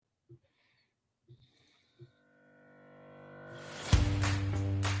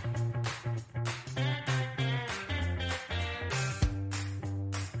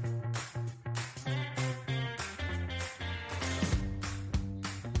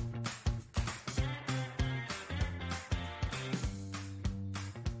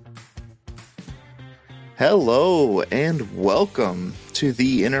Hello and welcome to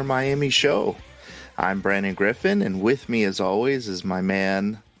the Inner Miami Show. I'm Brandon Griffin, and with me, as always, is my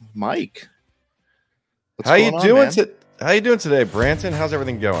man Mike. How you doing today, Branton? How's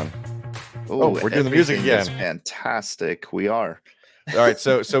everything going? Oh, we're doing the music again. Fantastic. We are. All right,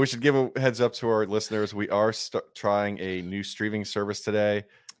 so we should give a heads up to our listeners. We are trying a new streaming service today.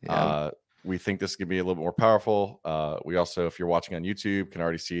 Yeah. We think this could be a little bit more powerful. We also, if you're watching on YouTube, can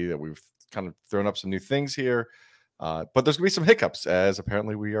already see that we've kind of thrown up some new things here. But there's gonna be some hiccups, as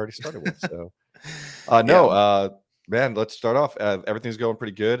apparently we already started with. So, man, let's start off. Everything's going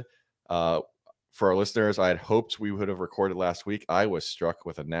pretty good. For our listeners, I had hoped we would have recorded last week. I was struck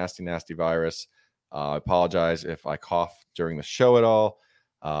with a nasty, nasty virus. I apologize if I coughed during the show at all.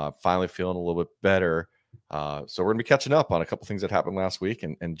 Finally feeling a little bit better. So we're going to be catching up on a couple things that happened last week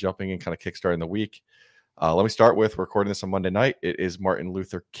and jumping and kind of kickstarting the week. Let me start with recording this on Monday night. It is Martin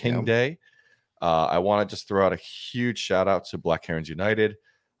Luther King Day. I want to just throw out a huge shout out to Black Herons United.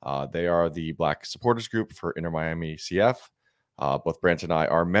 They are the Black supporters group for Inner Miami CF. Both Branton and I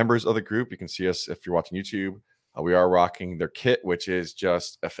are members of the group. You can see us if you're watching YouTube. We are rocking their kit, which is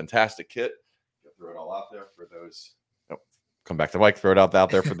just a fantastic kit. Throw it all out there for those. Come back to Mike. Throw it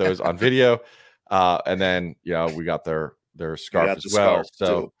out there for those on video. And then, we got their scarf as well.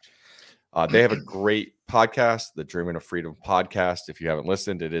 So they have a great podcast, the Dreaming of Freedom podcast. If you haven't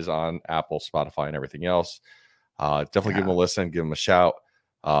listened, it is on Apple, Spotify, and everything else. Definitely give them a listen, give them a shout.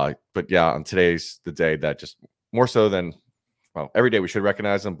 But on today's the day that just more so than every day we should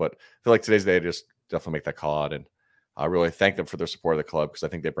recognize them, but I feel like today's the day to just definitely make that call out and really thank them for their support of the club, because I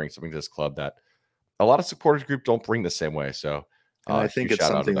think they bring something to this club that a lot of supporters group don't bring the same way. So I think it's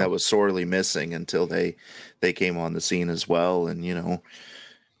something that was sorely missing until they came on the scene as well. And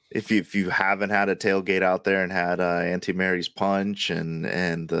if you haven't had a tailgate out there and had Auntie Mary's punch and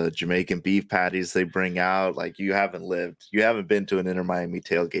the Jamaican beef patties they bring out, like you haven't been to an Inner Miami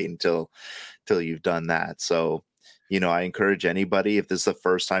tailgate until you've done that. So I encourage anybody, if this is the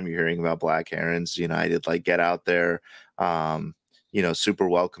first time you're hearing about Black Herons United, like get out there. Super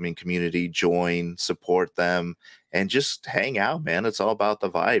welcoming community, join, support them, and just hang out, man. It's all about the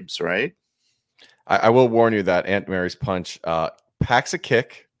vibes, right? I will warn you that Aunt Mary's Punch packs a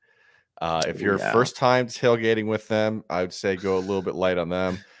kick. If you're first time tailgating with them, I would say go a little bit light on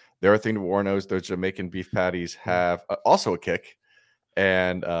them. The other thing to warn those Jamaican beef patties have also a kick,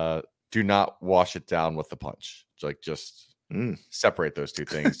 and do not wash it down with the punch. Just separate those two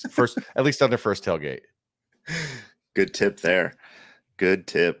things first, at least on their first tailgate. Good tip there. Good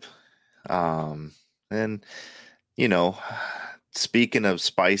tip. And speaking of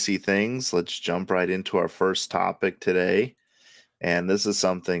spicy things, let's jump right into our first topic today. And this is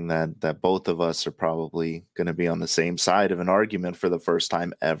something that both of us are probably going to be on the same side of an argument for the first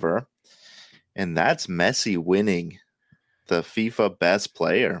time ever. And that's Messi winning the FIFA best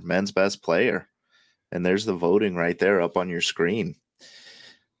player, men's best player. And there's the voting right there up on your screen.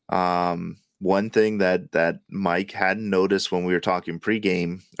 One thing that Mike hadn't noticed when we were talking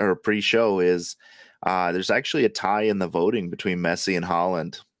pregame or pre-show is there's actually a tie in the voting between Messi and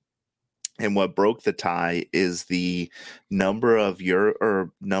Haaland. And what broke the tie is the number of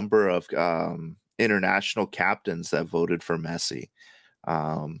international captains that voted for Messi.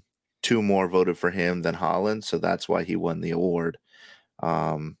 2 more voted for him than Haaland, so that's why he won the award.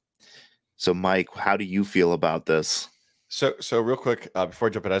 So, Mike, how do you feel about this? So real quick, before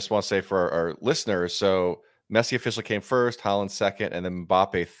I jump in, I just want to say for our listeners, so Messi officially came first, Haaland second, and then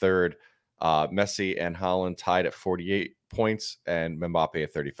Mbappe third. Messi and Haaland tied at 48 points and Mbappe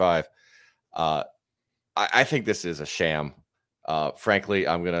at 35. I think this is a sham. Frankly,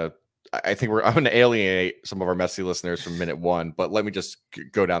 I'm gonna alienate some of our Messi listeners from minute one, but let me just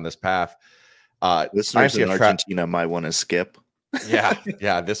go down this path. Listeners in Argentina might want to skip.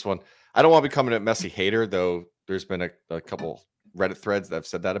 Yeah, this one. I don't want to be coming a Messi hater, though. There's been a couple Reddit threads that have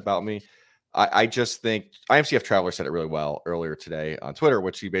said that about me. I just think IMCF Traveler said it really well earlier today on Twitter,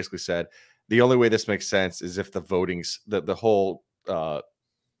 which he basically said the only way this makes sense is if the votings, the whole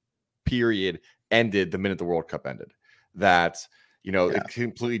period ended the minute the World Cup ended. That it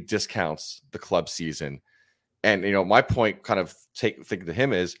completely discounts the club season. And my point, kind of thinking to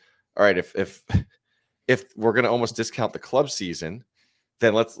him is, all right, if we're going to almost discount the club season,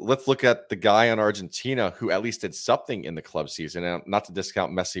 then let's look at the guy on Argentina who at least did something in the club season, and not to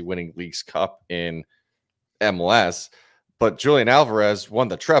discount Messi winning Leagues Cup in MLS, but Julian Alvarez won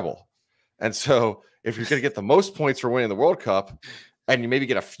the treble. And so if you're going to get the most points for winning the World Cup and you maybe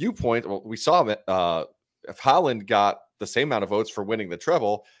get a few points, well, we saw that if Haaland got the same amount of votes for winning the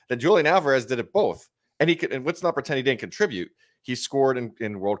treble, then Julian Alvarez did it both. And let's not pretend he didn't contribute. He scored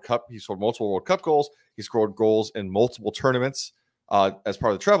in World Cup. He scored multiple World Cup goals. He scored goals in multiple tournaments as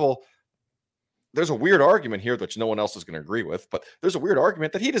part of the treble. There's a weird argument here that no one else is going to agree with, but there's a weird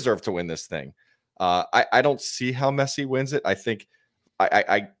argument that he deserved to win this thing. I don't see how Messi wins it. I think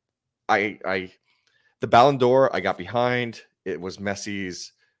the Ballon d'Or I got behind. It was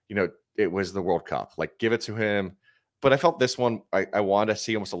Messi's, it was the World Cup. Like, give it to him. But I felt this one, I wanted to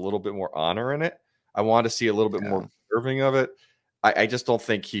see almost a little bit more honor in it. I wanted to see a little bit more deserving of it. I just don't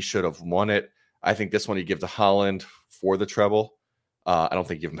think he should have won it. I think this one you give to Haaland for the treble. I don't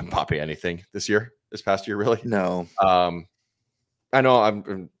think you give Mbappe anything this past year, really. No. I know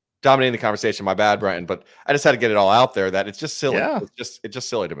I'm dominating the conversation. My bad, Brian, but I just had to get it all out there that it's just silly. Yeah. It's just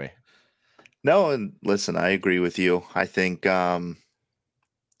silly to me. No, and listen, I agree with you. I think I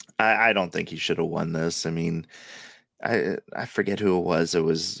don't think he should have won this. I mean, I forget who it was. It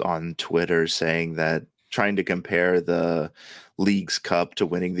was on Twitter saying that, trying to compare the League's Cup to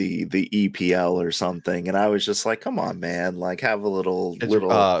winning the EPL or something, and I was just like, come on, man, like, have a little.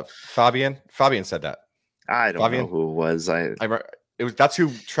 Fabian said that. I don't know who it was. That's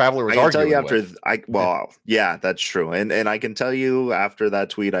who Traveler was arguing with. Yeah, that's true, and I can tell you after that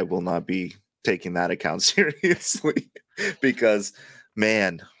tweet, I will not be taking that account seriously because,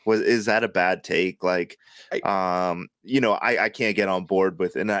 man, is that a bad take? Like, I can't get on board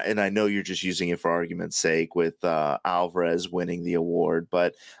with, and I know you're just using it for argument's sake with Alvarez winning the award,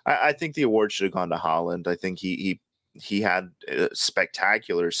 but I think the award should have gone to Haaland. I think he had a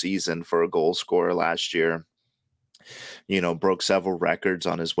spectacular season for a goal scorer last year. Broke several records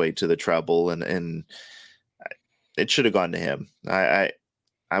on his way to the treble, and it should have gone to him.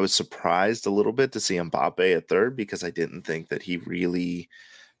 I was surprised a little bit to see Mbappe at third because I didn't think that he really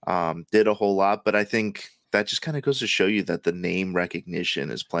did a whole lot. But I think that just kind of goes to show you that the name recognition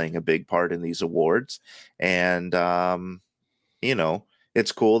is playing a big part in these awards. And,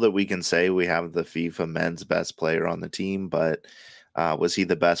 it's cool that we can say we have the FIFA men's best player on the team, but was he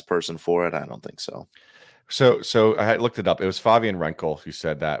the best person for it? I don't think so. So I looked it up. It was Fabian Renkel who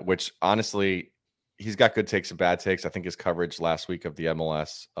said that, which honestly, he's got good takes and bad takes. I think his coverage last week of the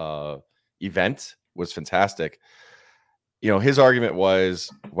MLS event was fantastic. His argument was,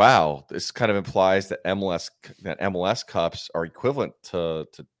 wow, this kind of implies that MLS cups are equivalent to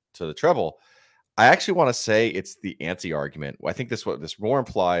the treble. I actually want to say it's the anti-argument. I think what this more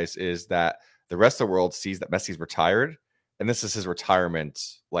implies is that the rest of the world sees that Messi's retired, and this is his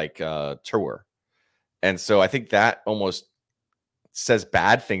retirement tour. And so I think that almost says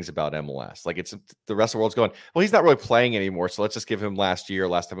bad things about MLS. Like, it's the rest of the world's going, well, he's not really playing anymore, so let's just give him last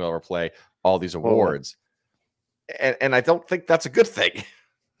time he'll ever play, all these awards. And I don't think that's a good thing.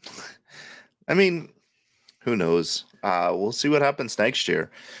 I mean, who knows? We'll see what happens next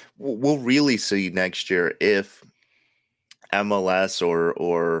year. We'll really see next year if MLS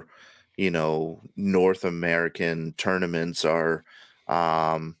or North American tournaments are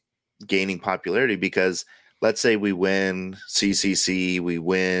gaining popularity, because let's say we win CCC, we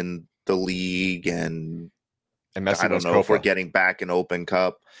win the league, and Messi, I don't know if we're getting back an Open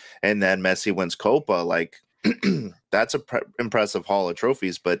Cup, and then Messi wins Copa. Like, that's a impressive haul of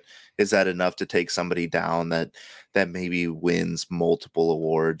trophies, but is that enough to take somebody down that maybe wins multiple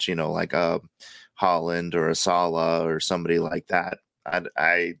awards? Like a Haaland or a Salah or somebody like that.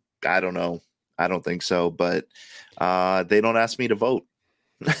 I don't know. I don't think so, but they don't ask me to vote.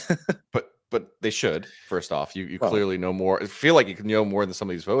 But they should. First off, you clearly know more. I feel like you can know more than some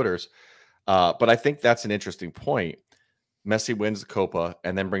of these voters. But I think that's an interesting point. Messi wins the Copa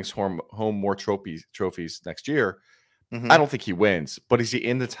and then brings home more trophies next year. Mm-hmm. I don't think he wins, but is he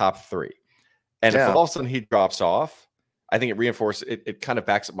in the top three? And if all of a sudden he drops off, I think it reinforces it kind of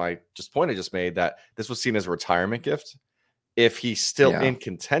backs up my point I just made, that this was seen as a retirement gift. If he's still in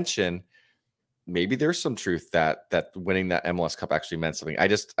contention, maybe there's some truth that winning that MLS Cup actually meant something. I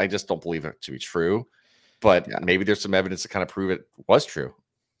just don't believe it to be true, but maybe there's some evidence to kind of prove it was true.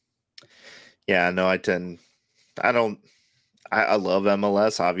 Yeah, no, I love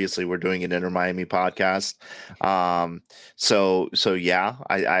MLS. Obviously, we're doing an Inter Miami podcast. So yeah,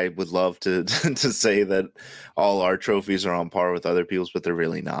 I would love to to say that all our trophies are on par with other people's, but they're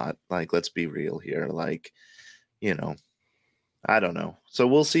really not. Like, let's be real here. Like, I don't know. So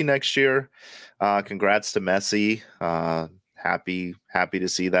we'll see next year. Congrats to Messi. Happy to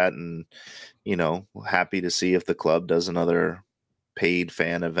see that, and happy to see if the club does another paid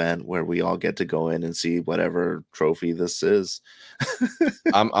fan event where we all get to go in and see whatever trophy this is.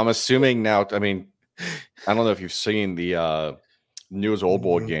 I'm assuming now. I mean, I don't know if you've seen the newest Old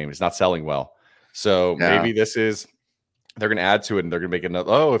Bowl game. It's not selling well, so maybe this is they're going to add to it, and they're going to make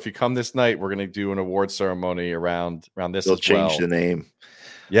another. Oh, if you come this night, we're going to do an award ceremony around this They'll as change well. the name.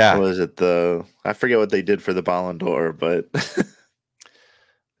 Yeah. What was it? I forget what they did for the Ballon d'Or, but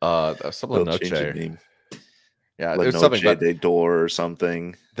something they'll change the name. Yeah, La there's Noche something, but de D'Or or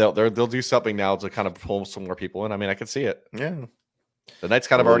something. They'll do something now to kind of pull some more people in. I mean, I can see it. Yeah. The night's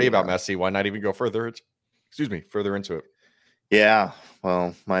kind of already about Messi. Why not even go further? Further into it. Yeah.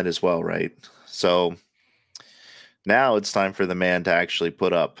 Well, might as well, right? So now it's time for the man to actually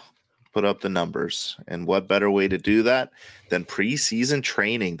put up the numbers. And what better way to do that than preseason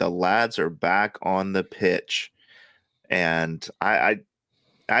training? The lads are back on the pitch. And I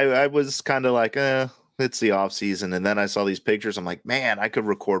was kind of like, it's the off season. And then I saw these pictures. I'm like, man, I could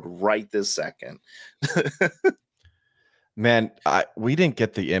record right this second. Man, we didn't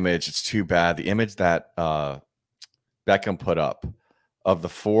get the image. It's too bad. The image that Beckham put up of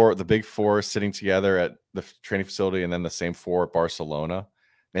the big four sitting together at the training facility, and then the same four at Barcelona.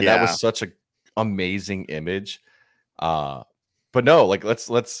 Man, that was such an amazing image. But no, like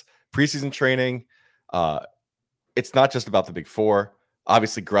let's preseason training. It's not just about the big four.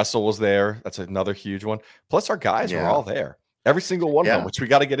 Obviously, Gressel was there. That's another huge one. Plus, our guys were all there. Every single one of them, which we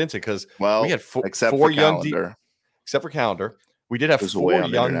got to get into because we had four young except for Calendar. We did have four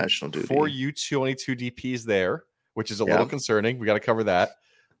young U22 DPs there, which is a little concerning. We got to cover that.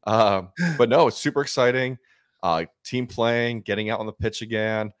 But no, it's super exciting. Team playing, getting out on the pitch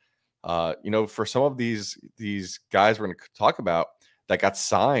again. For some of these guys we're going to talk about that got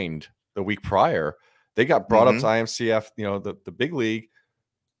signed the week prior, they got brought up to IMCF, the big league,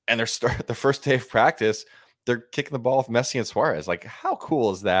 and the first day of practice, they're kicking the ball with Messi and Suarez. Like, how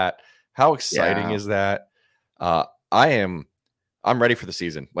cool is that? How exciting is that? I'm ready for the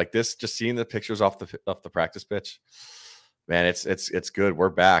season. Like this, just seeing the pictures off the practice pitch, man, it's good. We're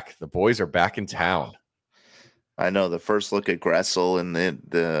back. The boys are back in town. I know the first look at Gressel and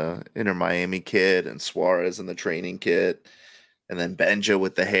the Inter Miami kit and Suarez in the training kit, and then Benja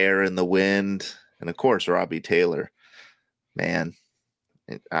with the hair in the wind, and of course Robbie Taylor. Man,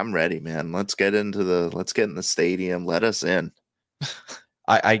 I'm ready, man. Let's get in the stadium. Let us in.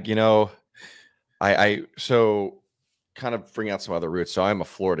 So kind of bring out some other roots. So I'm a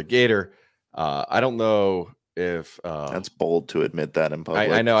Florida Gator. I don't know if that's bold to admit that in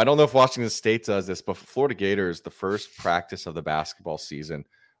public. I know. I don't know if Washington State does this, but for Florida Gators, the first practice of the basketball season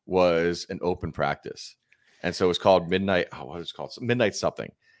was an open practice. And so it was called Midnight. What was it called? Midnight something.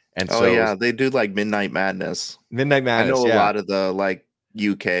 And they do like Midnight Madness. Midnight Madness. I know a lot of the like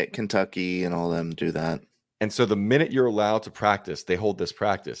UK, Kentucky, and all them do that. And so the minute you're allowed to practice, they hold this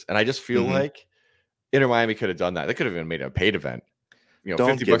practice. And I just feel like Inter Miami could have done that. They could have even made a paid event.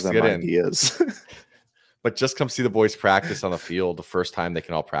 Don't $50 give to them get ideas. in. But just come see the boys practice on the field the first time they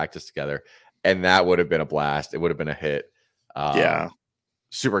can all practice together. And that would have been a blast. It would have been a hit.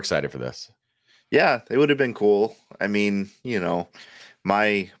 Super excited for this. Yeah, it would have been cool. I mean,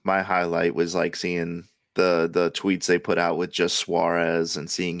 my highlight was like seeing the tweets they put out with just Suarez and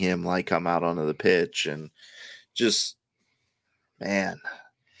seeing him like come out onto the pitch and just, man,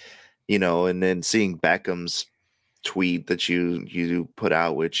 and then seeing Beckham's tweet that you put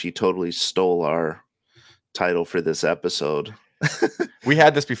out, which he totally stole our title for this episode. We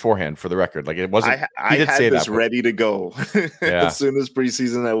had this beforehand, for the record. Like, it wasn't. I had this ready to go. As soon as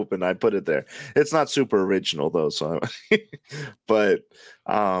preseason opened, I put it there. It's not super original though, so but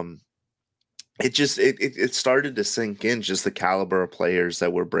it started to sink in, just the caliber of players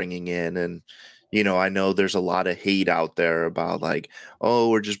that we're bringing in. And I know there's a lot of hate out there about like, oh,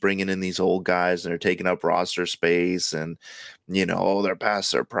 we're just bringing in these old guys and they're taking up roster space and they're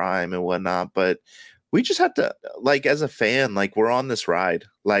past their prime and whatnot. But we just have to, like, as a fan, like, we're on this ride.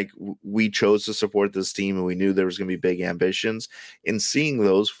 Like, we chose to support this team and we knew there was going to be big ambitions. And seeing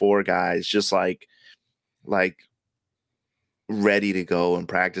those four guys just like ready to go and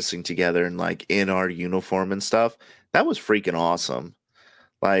practicing together and like in our uniform and stuff, that was freaking awesome.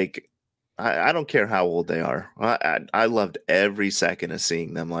 Like, I don't care how old they are. I loved every second of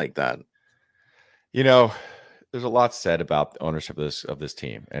seeing them like that. There's a lot said about the ownership of this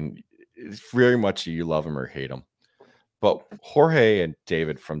team, and it's very much you love them or hate them. But Jorge and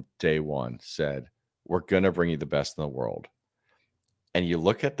David from day one said, we're going to bring you the best in the world. And you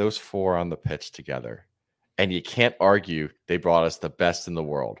look at those four on the pitch together, and you can't argue they brought us the best in the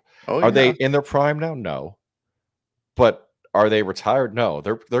world. Are they in their prime now? No. But are they retired? No.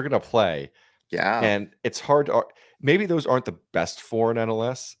 They're going to play. Yeah. And it's hard to maybe those aren't the best four in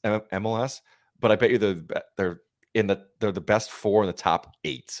MLS, but I bet you they're the best four in the top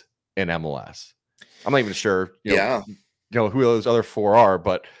 8 in MLS. I'm not even sure, who those other four are,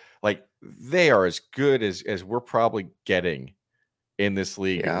 but like they are as good as we're probably getting in this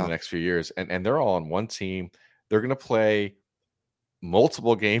league in the next few years. And they're all on one team. They're going to play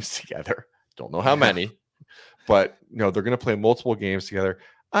multiple games together. Don't know how many, but they're going to play multiple games together.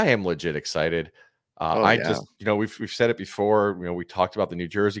 I am legit excited. Just, we've said it before. We talked about the New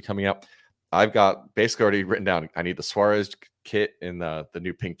Jersey coming up. I've got basically already written down. I need the Suarez kit in the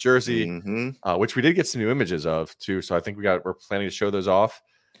new pink jersey, which we did get some new images of too. So I think we're planning to show those off.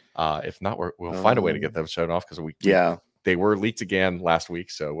 If not, we'll find a way to get them shown off because they were leaked again last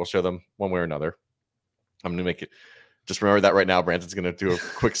week. So we'll show them one way or another. I'm gonna make it. Just remember that right now. Brandon's gonna do a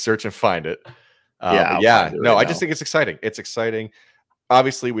quick search and find it. I just think it's exciting. It's exciting.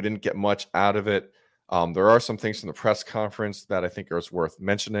 Obviously, we didn't get much out of it. There are some things from the press conference that I think are worth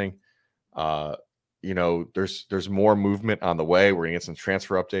mentioning. There's more movement on the way. We're gonna get some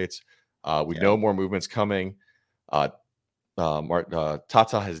transfer updates. We know more movement's coming. Tata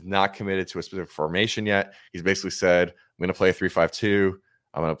has not committed to a specific formation yet. He's basically said, I'm going to play a 3-5-2.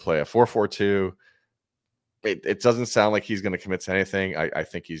 I'm going to play a 4-4-2. It doesn't sound like he's going to commit to anything. I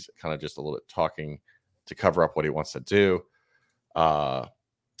think he's kind of just a little bit talking to cover up what he wants to do.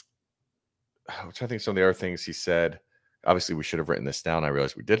 Which I think some of the other things he said, obviously we should have written this down. I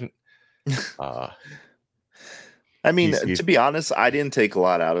realized we didn't. To be honest, I didn't take a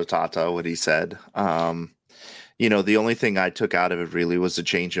lot out of Tata, what he said. The only thing I took out of it really was the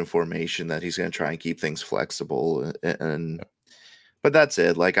change in formation, that he's going to try and keep things flexible. But that's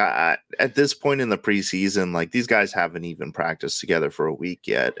it. Like I at this point in the preseason, like these guys haven't even practiced together for a week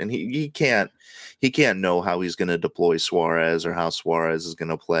yet. And he can't know how he's going to deploy Suarez or how Suarez is going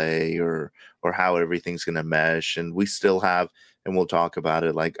to play or how everything's going to mesh. And we still have, and we'll talk about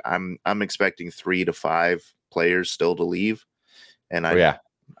it. Like I'm expecting 3 to 5 players still to leave. And I'd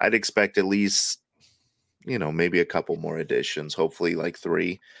expect at least, maybe a couple more additions, hopefully like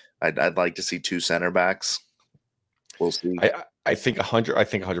 3. I'd like to see 2 center backs. We'll see. I think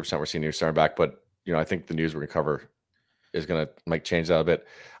 100% we're seeing a new center back, but I think the news we're gonna cover is gonna change that a bit.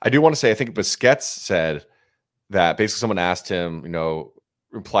 I do want to say I think Busquets said that basically someone asked him,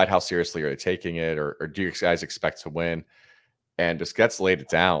 implied how seriously are they taking it, or do you guys expect to win? And Busquets laid it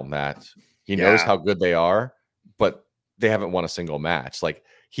down that he knows how good they are, but they haven't won a single match. Like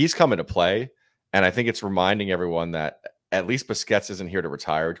he's coming to play. And I think it's reminding everyone that at least Busquets isn't here to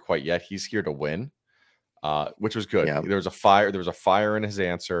retire quite yet. He's here to win, which was good. Yeah. There was a fire in his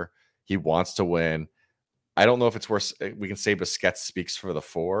answer. He wants to win. I don't know if it's worth. We can say Busquets speaks for the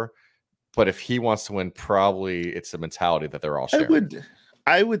 4, but if he wants to win, probably it's the mentality that they're all sharing.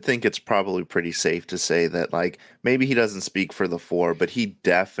 I would think it's probably pretty safe to say that, like, maybe he doesn't speak for the 4, but he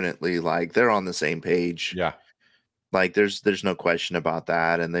definitely, like, they're on the same page. Yeah. Like, there's no question about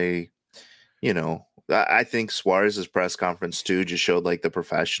that. And they, I think Suarez's press conference too just showed like the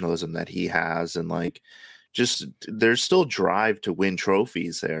professionalism that he has, and like just there's still drive to win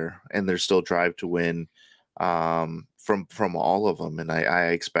trophies there, and there's still drive to win from all of them. And I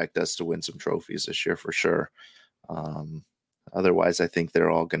expect us to win some trophies this year for sure. Otherwise, I think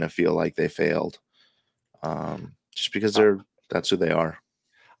they're all going to feel like they failed, just because that's who they are.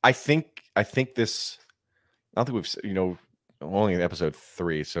 I think this. I don't think we've only in episode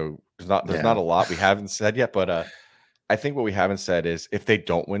 3, so there's not a lot we haven't said yet. But I think what we haven't said is if they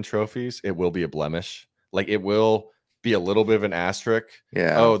don't win trophies, it will be a blemish. Like it will be a little bit of an asterisk.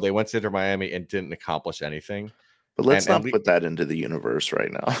 Yeah. Oh, they went to Inter Miami and didn't accomplish anything. But let's not put that into the universe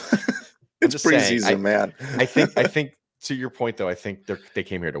right now. It's preseason, man. I think to your point though, I think they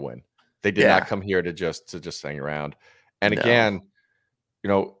came here to win. They did not come here to just hang around. And again,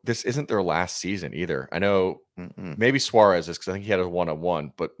 this isn't their last season either. I know maybe Suarez is because I think he had a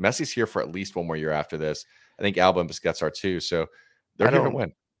 1-on-1, but Messi's here for at least one more year after this. I think Alba and Busquets are too. So they're here to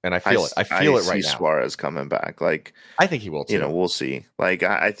win. And I feel it. I feel it right now. Suarez coming back. Like I think he will too. We'll see. Like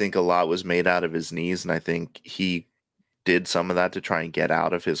I think a lot was made out of his knees, and I think he did some of that to try and get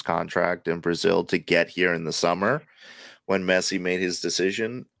out of his contract in Brazil to get here in the summer when Messi made his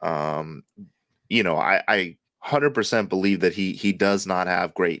decision. I 100% believe that he does not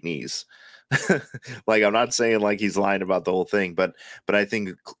have great knees. Like I'm not saying like he's lying about the whole thing, but I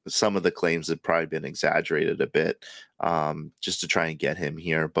think some of the claims have probably been exaggerated a bit, just to try and get him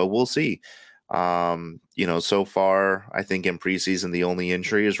here. But we'll see. So far I think in preseason the only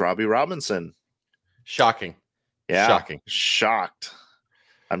injury is Robbie Robinson. Shocking. Yeah, shocked.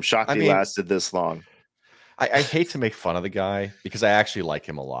 I'm shocked he lasted this long. I hate to make fun of the guy because I actually like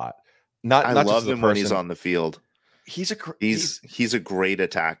him a lot. I love him when he's on the field. He's a great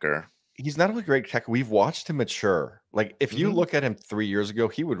attacker. He's not only a great attacker. We've watched him mature. Like if you look at him 3 years ago,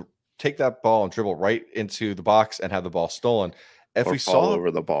 he would take that ball and dribble right into the box and have the ball stolen. If we fall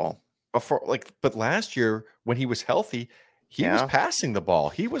over the ball, but last year when he was healthy, he was passing the ball.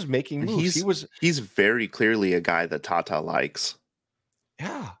 He was making moves. He's very clearly a guy that Tata likes.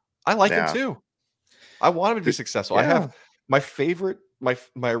 Yeah, I like him too. I want him to be successful. I have my favorite, my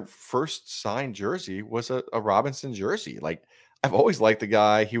first signed jersey was a Robinson jersey. Like, I've always liked the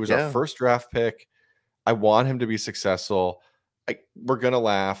guy. He was our first draft pick. I want him to be successful. We're gonna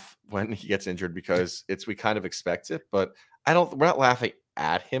laugh when he gets injured because we kind of expect it, but we're not laughing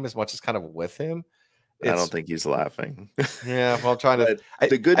at him as much as kind of with him. I don't think he's laughing. Yeah, well, I'm trying to.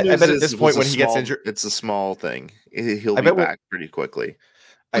 The good news is at this point when he gets injured, it's a small thing. He'll be back pretty quickly.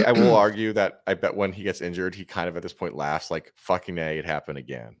 I will argue that I bet when he gets injured, he kind of at this point laughs like fucking A, it happened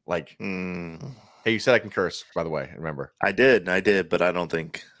again. Like, hey, you said I can curse, by the way. Remember, I did, but I don't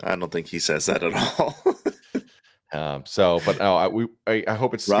think he says that at all. But no, I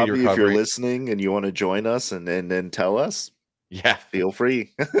hope it's speedy Robbie, recovery. if you're listening and you want to join us and then tell us, feel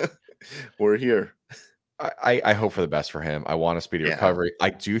free. We're here. I hope for the best for him. I want a speedy recovery. I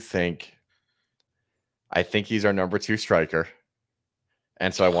think he's our number 2 striker.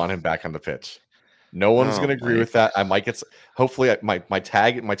 And so I want him back on the pitch. No one's going to agree with that. I might get, hopefully my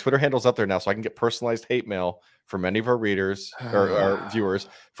Twitter handle's up there now, so I can get personalized hate mail from many of our readers or viewers.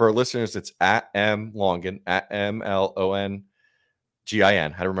 For our listeners, it's at @MLongin, @MLONGIN. I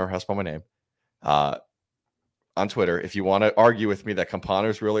don't remember how to spell my name. On Twitter, if you want to argue with me that Campana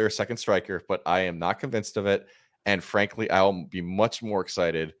is really our second striker, but I am not convinced of it. And frankly, I'll be much more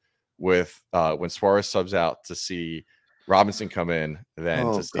excited with when Suarez subs out to see Robinson come in than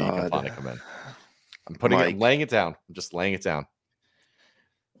to see Campana come in. I'm laying it down. I'm just laying it down.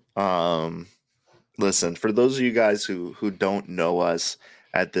 Listen, for those of you guys who don't know us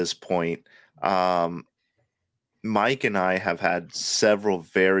at this point, Mike and I have had several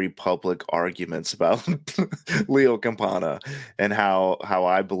very public arguments about Leo Campana and how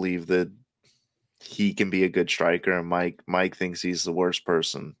I believe that he can be a good striker, and Mike thinks he's the worst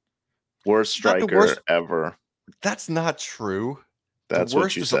striker ever. That's not true. That's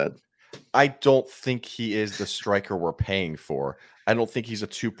what you said. I don't think he is the striker we're paying for. I don't think he's a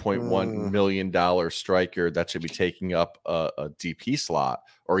 $2.1 million striker that should be taking up a DP slot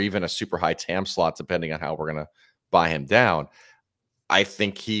or even a super high TAM slot, depending on how we're going to buy him down. I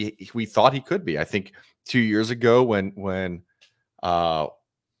think we thought he could be. I think 2 years ago when oh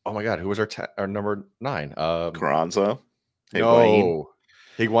my God, who was our number 9? Carranza? No.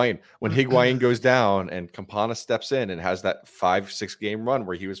 Higuain. When Higuain goes down and Campana steps in and has that 5-6 game run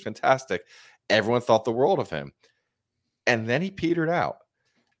where he was fantastic, everyone thought the world of him. And then he petered out.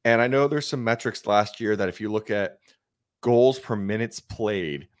 And I know there's some metrics last year that if you look at goals per minutes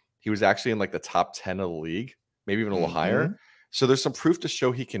played, he was actually in like the top 10 of the league, maybe even a little higher. So there's some proof to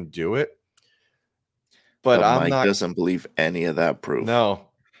show he can do it. But Mike doesn't believe any of that proof. No.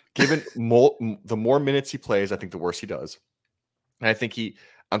 Given the more minutes he plays, I think the worse he does. And I think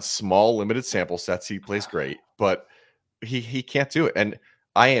on small, limited sample sets, he plays great, but he can't do it. And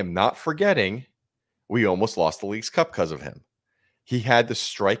I am not forgetting we almost lost the League's Cup because of him. He had the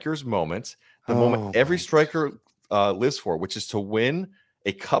striker's moment, the moment every striker lives for, which is to win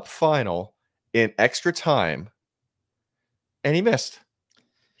a cup final in extra time. And he missed.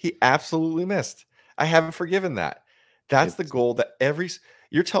 He absolutely missed. I haven't forgiven that. That's the goal that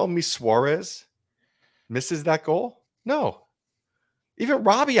you're telling me Suarez misses that goal? No. Even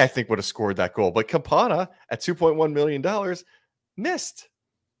Robbie, I think, would have scored that goal. But Campana at $2.1 million missed.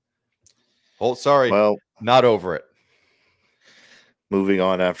 Oh, sorry. Well, not over it. Moving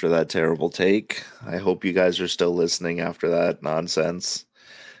on after that terrible take. I hope you guys are still listening after that nonsense.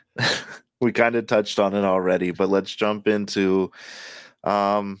 We kind of touched on it already, but let's jump into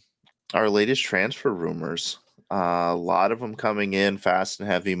our latest transfer rumors. A lot of them coming in fast and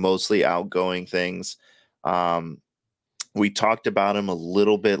heavy, mostly outgoing things. We talked about him a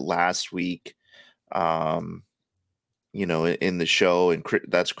little bit last week, in the show, and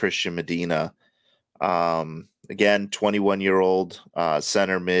that's Christian Medina. Again, 21-year-old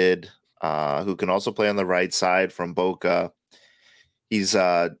center mid who can also play on the right side from Boca. He's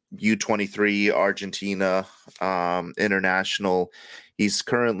U23 Argentina international. He's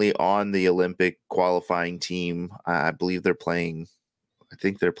currently on the Olympic qualifying team. I think they're playing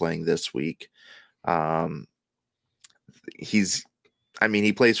this week. He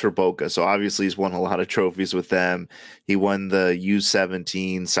plays for Boca, so obviously he's won a lot of trophies with them. He won the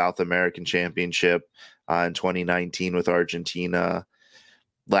U17 South American Championship in 2019 with Argentina.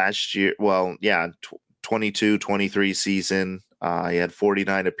 Last year, 22-23 season, he had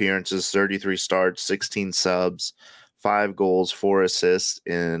 49 appearances, 33 starts, 16 subs, 5 goals, 4 assists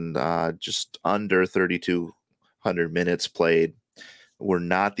in just under 3,200 minutes played We're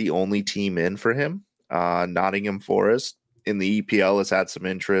not the only team in for him. Nottingham Forest in the EPL has had some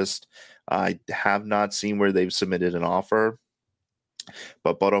interest. I have not seen where they've submitted an offer,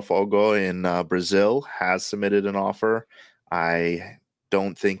 but Botafogo in Brazil has submitted an offer. I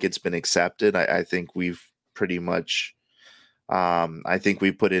don't think it's been accepted. I think we've pretty much, I think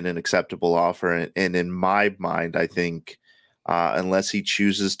we put in an acceptable offer. And in my mind, I think unless he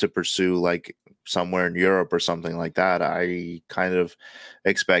chooses to pursue like somewhere in Europe or something like that, I kind of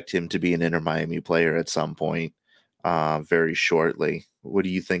expect him to be an Inter Miami player at some point very shortly. What do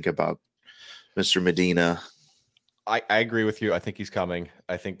you think about Mr. Medina? I agree with you. I think he's coming.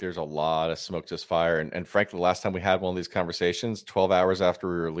 I think there's a lot of smoke to this fire. And frankly, the last time we had one of these conversations, 12 hours after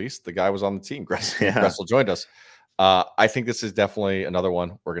we released, the guy was on the team. Gressel joined us. I think this is definitely another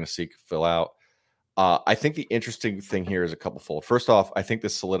one we're going to seek fill out. I think the interesting thing here is a couple fold. First off, I think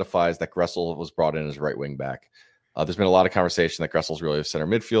this solidifies that Gressel was brought in as right wing back. There's been a lot of conversation that Gressel's really a center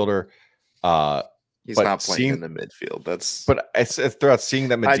midfielder. He's not playing in the midfield. Throughout seeing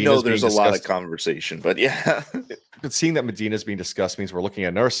that Medina's I know there's a lot of conversation, but yeah. But seeing that Medina is being discussed means we're looking at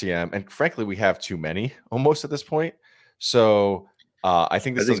an RCM, and frankly, we have too many almost at this point. So I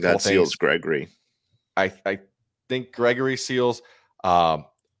think that seals Gregory. I think Gregory seals.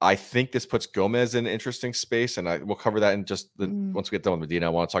 I think this puts Gomez in an interesting space, and we'll cover that in just once we get done with Medina. I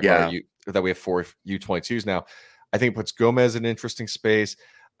want to talk about that we have 4 U22s now. I think it puts Gomez in an interesting space.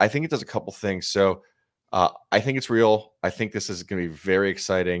 I think it does a couple things. So I think it's real. I think this is going to be very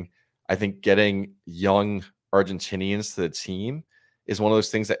exciting. I think getting young Argentinians to the team is one of those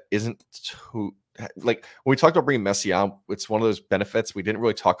things that isn't too, like when we talked about bringing Messi on, it's one of those benefits we didn't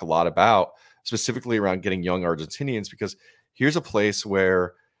really talk a lot about, specifically around getting young Argentinians, because here's a place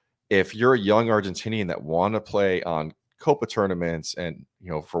where if you're a young Argentinian that want to play on Copa tournaments and,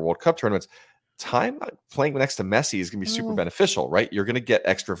 for World Cup tournaments, time playing next to Messi is going to be super beneficial, right? You're going to get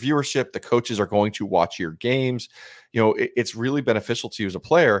extra viewership. The coaches are going to watch your games. It's really beneficial to you as a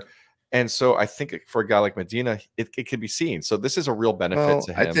player. And so I think for a guy like Medina, it can be seen. So this is a real benefit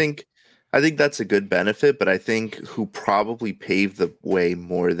to him. I think that's a good benefit, but I think who probably paved the way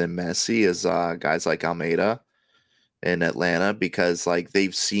more than Messi is guys like Almeida in Atlanta, because like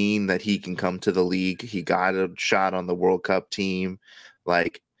they've seen that he can come to the league. He got a shot on the World Cup team.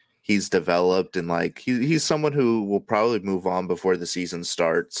 Like, he's developed, and like he's someone who will probably move on before the season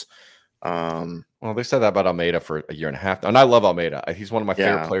starts. Well, they said that about Almeida for a year and a half now, and I love Almeida. He's one of my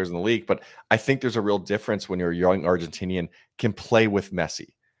favorite players in the league, but I think there's a real difference when you're a young Argentinian can play with Messi.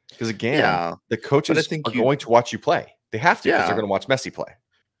 Because again, the coaches are going to watch you play. They have to, because they're going to watch Messi play.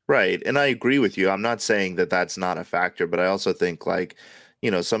 Right. And I agree with you. I'm not saying that that's not a factor, but I also think like,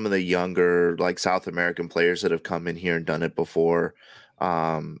 some of the younger like South American players that have come in here and done it before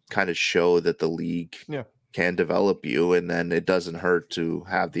kind of show that the league can develop you, and then it doesn't hurt to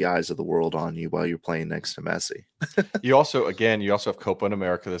have the eyes of the world on you while you're playing next to Messi. you also have Copa in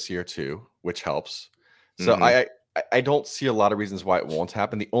America this year too, which helps. So I don't see a lot of reasons why it won't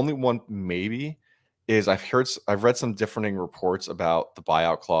happen. The only one maybe is I've read some differing reports about the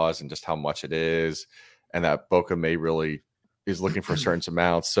buyout clause and just how much it is, and that Boca may really is looking for certain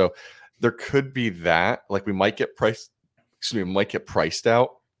amounts. So there could be that, like we might get priced out,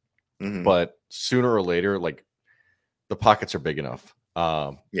 but sooner or later, like the pockets are big enough.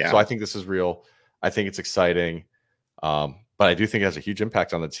 So I think this is real. I think it's exciting. But I do think it has a huge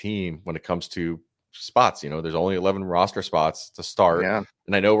impact on the team when it comes to spots. There's only 11 roster spots to start.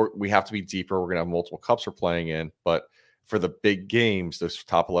 And I know we have to be deeper. We're going to have multiple cups we're playing in, but for the big games, those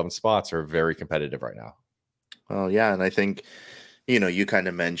top 11 spots are very competitive right now. Well, yeah. And I think, you kind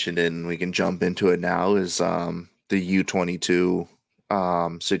of mentioned it, and we can jump into it now, is the U22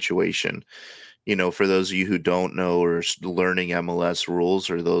 situation. For those of you who don't know or are learning MLS rules,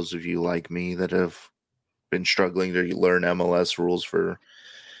 or those of you like me that have been struggling to learn MLS rules for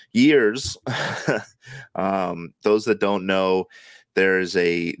years, those that don't know, there's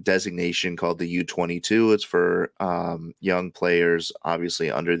a designation called the U22. It's for young players,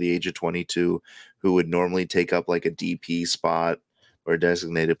 obviously under the age of 22, who would normally take up like a DP spot or a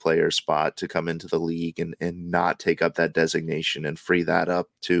designated player spot to come into the league, and not take up that designation and free that up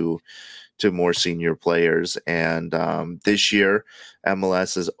to more senior players. And this year,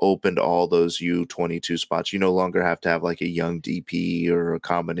 MLS has opened all those U22 spots. You no longer have to have like a young DP or a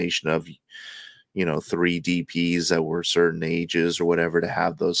combination of, 3 DPs that were certain ages or whatever to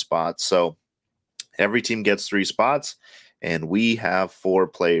have those spots. So every team gets 3 spots, and we have 4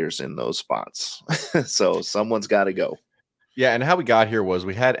 players in those spots. So someone's got to go. Yeah, and how we got here was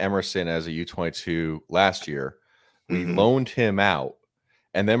we had Emerson as a U22 last year. We loaned him out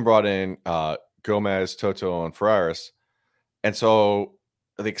and then brought in Gomez, Toto, and Ferraris. And so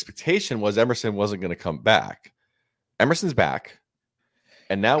the expectation was Emerson wasn't going to come back. Emerson's back.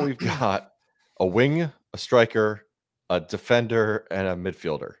 And now we've got a wing, a striker, a defender, and a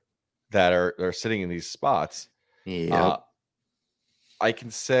midfielder that are sitting in these spots. Yeah. I can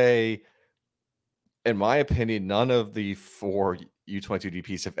say, in my opinion, none of the 4 U22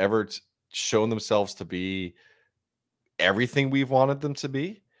 DPs have ever shown themselves to be everything we've wanted them to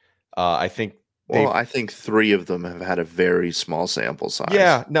be. I think I think 3 of them have had a very small sample size.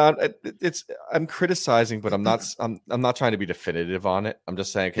 Yeah, no, it's I'm criticizing, but I'm not trying to be definitive on it. I'm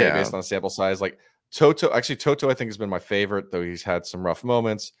just saying, okay, based on sample size, like Toto, I think has been my favorite, though he's had some rough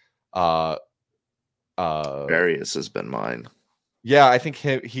moments. Various has been mine. Yeah, I think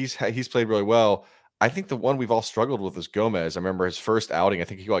he's played really well. I think the one we've all struggled with is Gomez. I remember his first outing. I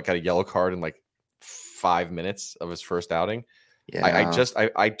think he got a yellow card in like 5 minutes of his first outing. Yeah.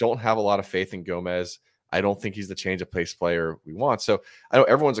 I don't have a lot of faith in Gomez. I don't think he's the change of pace player we want. So I know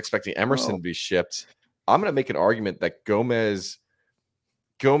everyone's expecting Emerson to be shipped. I'm going to make an argument that Gomez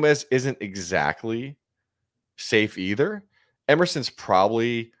isn't exactly safe either. What's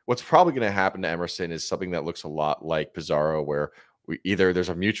probably going to happen to Emerson is something that looks a lot like Pizarro, where there's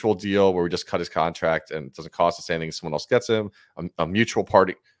a mutual deal where we just cut his contract and it doesn't cost us anything. Someone else gets him. A mutual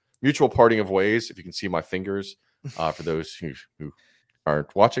parting of ways. If you can see my fingers, for those who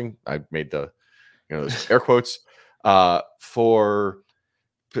aren't watching, I made those air quotes for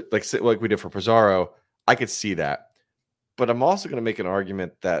like we did for Pizarro. I could see that, but I'm also going to make an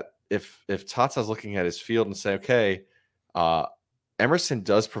argument that if Tata's looking at his field and say, okay, Emerson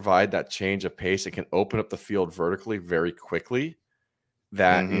does provide that change of pace, it can open up the field vertically very quickly.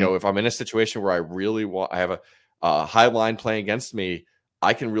 That if I'm in a situation where I have a high line playing against me,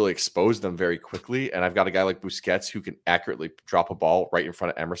 I can really expose them very quickly. And I've got a guy like Busquets who can accurately drop a ball right in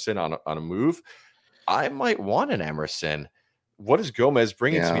front of Emerson on a move. I might want an Emerson. What does Gomez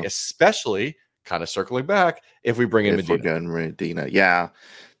bring to me, especially kind of circling back if we bring in Medina? Yeah.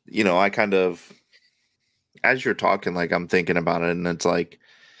 I kind of, as you're talking, like I'm thinking about it, and it's like,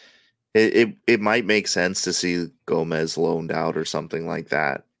 it might make sense to see Gomez loaned out or something like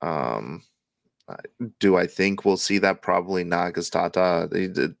that. Do I think we'll see that? Probably not, because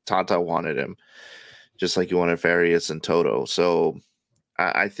Tata wanted him, just like you wanted Farias and Toto. So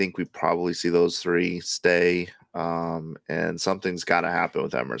I think we probably see those 3 stay, and something's got to happen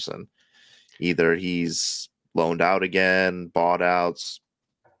with Emerson. Either he's loaned out again, bought out.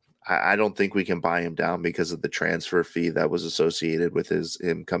 I don't think we can buy him down because of the transfer fee that was associated with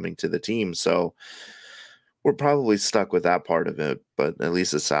him coming to the team. So we're probably stuck with that part of it, but at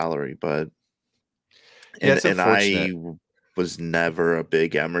least his salary. But and I was never a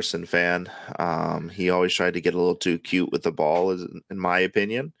big Emerson fan. He always tried to get a little too cute with the ball, in my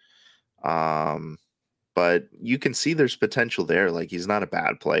opinion. But you can see there's potential there. Like, he's not a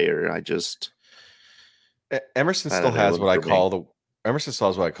bad player. Emerson still has what I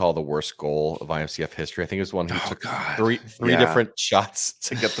call the worst goal of IMCF history. I think it was one who took three different shots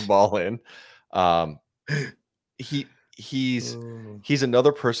to get the ball in. He's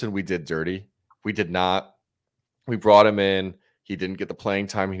another person we did dirty. We brought him in. He didn't get the playing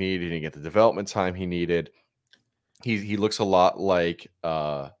time he needed. He didn't get the development time he needed. He looks a lot like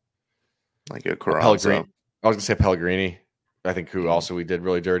a Pellegrini. I was gonna say Pellegrini. I think who also we did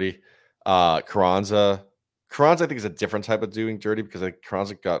really dirty. Carranza, I think, is a different type of doing dirty, because I think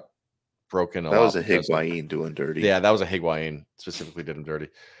Carranza got broken. That was a Higuain doing dirty. Yeah, that was a Higuain specifically did him dirty.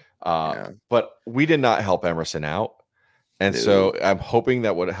 But we did not help Emerson out. And so I'm hoping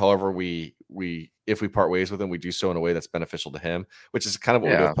that however if we part ways with him, we do so in a way that's beneficial to him, which is kind of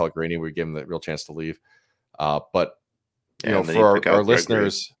what we do with Pellegrini. We give him the real chance to leave. But for our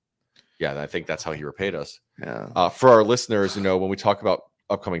listeners, I think that's how he repaid us. Yeah. For our listeners, when we talk about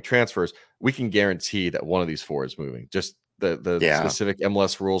upcoming transfers, we can guarantee that one of these 4 is moving. Just the specific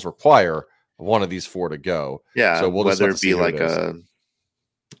MLS rules require one of these 4 to go. Yeah. So whether it be like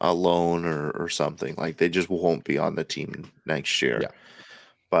a loan or something, like they just won't be on the team next year. Yeah.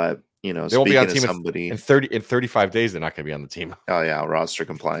 But they won't be on the team somebody in 35 days. They're not going to be on the team. Oh yeah, roster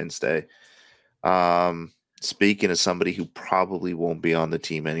compliance day. Speaking of somebody who probably won't be on the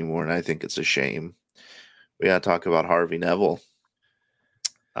team anymore, and I think it's a shame, we got to talk about Harvey Neville.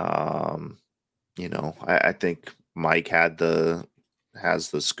 I think Mike has the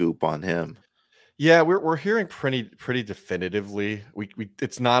scoop on him. Yeah, we're hearing pretty definitively.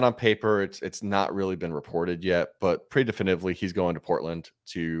 It's not on paper. It's not really been reported yet, but pretty definitively he's going to Portland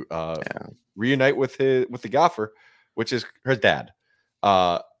to reunite with the gaffer, which is her dad.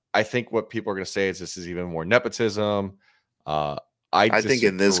 I think what people are going to say is this is even more nepotism. I think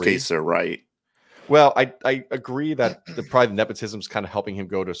in this case they're right. Well, I agree that probably nepotism is kind of helping him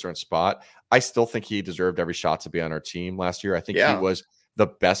go to a certain spot. I still think he deserved every shot to be on our team last year. I think he was the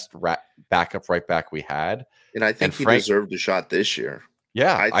best backup right back we had. And I think he deserved a shot this year.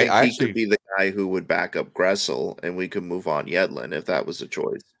 Yeah. I think he could be the guy who would back up Gressel, and we could move on Yedlin if that was a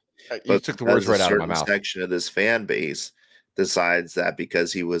choice. You took the words right out of my mouth. A certain section of this fan base decides that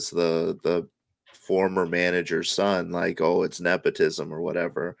because he was the former manager's son, like, oh, it's nepotism or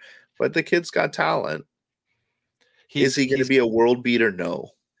whatever. But the kid's got talent. Is he going to be a world beater?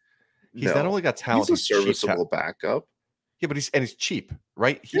 No. He's not only got talent, he's a serviceable backup. Yeah, but he's cheap,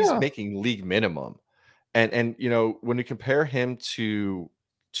 right? He's making league minimum. And you know, when you compare him to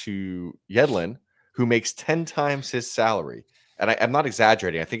Yedlin, who makes 10 times his salary, and I'm not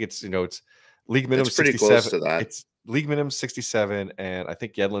exaggerating. I think it's league minimum 67. Close to that. It's league minimum 67, and I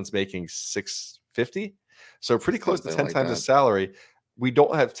think Yedlin's making 650. So pretty close to 10 times his salary. We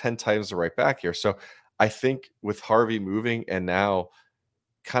don't have 10 times the right back here. So I think with Harvey moving and now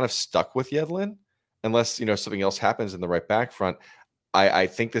kind of stuck with Yedlin, unless something else happens in the right back front, I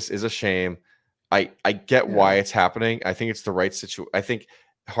think this is a shame. I get why it's happening. I think it's the right situation. I think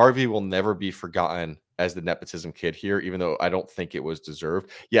Harvey will never be forgotten as the nepotism kid here, even though I don't think it was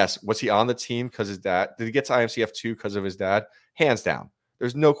deserved. Yes, was he on the team because his dad? Did he get to IMCF too because of his dad? Hands down.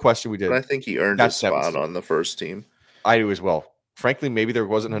 There's no question we did. But I think he earned a spot on the first team. I do as well. Frankly, maybe there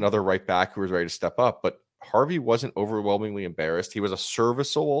wasn't another right back who was ready to step up, but Harvey wasn't overwhelmingly embarrassed. He was a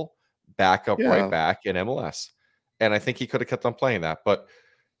serviceable backup right back in MLS. And I think he could have kept on playing that. But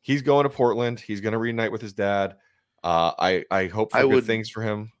he's going to Portland. He's going to reunite with his dad. I hope for good things for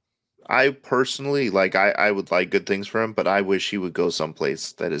him. I personally, I would like good things for him, but I wish he would go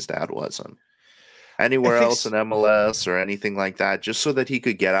someplace that his dad wasn't. Anywhere else in MLS or anything like that, just so that he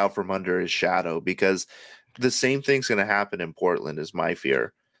could get out from under his shadow, because the same thing's going to happen in Portland is my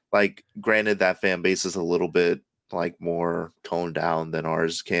fear. Like, granted, that fan base is a little bit more toned down than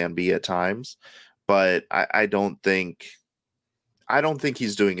ours can be at times, but I don't think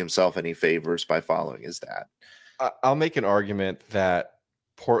he's doing himself any favors by following his dad. I'll make an argument that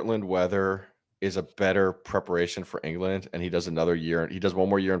Portland weather is a better preparation for England, and he does another year. He does one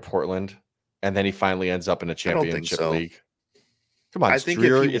more year in Portland, and then he finally ends up in a championship league. Come on, I think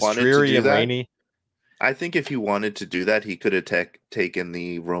it's dreary and rainy. I think if he wanted to do that, he could have taken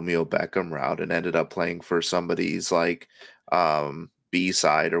the Romeo Beckham route and ended up playing for somebody's B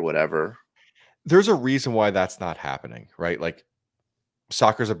side or whatever. There's a reason why that's not happening, right? Like,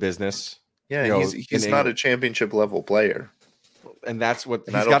 soccer's a business. Yeah, he's not a championship level player, and that's what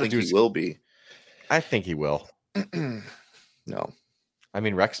he's got to do. He will be. I think he will. No, I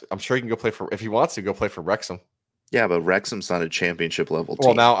mean Rex. I'm sure he can go play if he wants to go play for Wrexham. Yeah, but Wrexham's not a championship level team.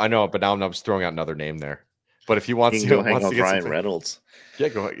 Well, now I know, but now I'm just throwing out another name there. But if he wants to go hang out with Ryan Reynolds,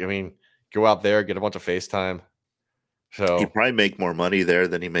 go out there, get a bunch of FaceTime. So he'd probably make more money there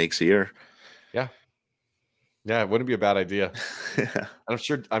than he makes here. Yeah, it wouldn't be a bad idea. Yeah. I'm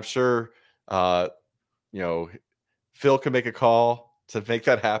sure. Phil can make a call to make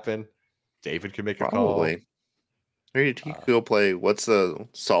that happen. David can make a call. He could go play. What's the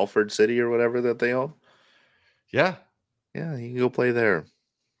Salford City or whatever that they own? Yeah, he can go play there.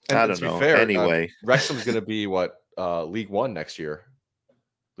 And I don't know. Fair, anyway, Wrexham's going to be League One next year.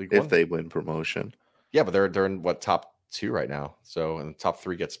 If they win promotion. Yeah, but they're in top 2 right now. So, and the top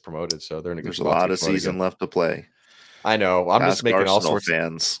 3 gets promoted. So they're in a good spot. There's a lot of season left to play. I know. I'm just making Arsenal all sorts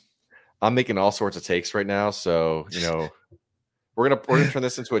fans. I'm making all sorts of takes right now. So we're gonna turn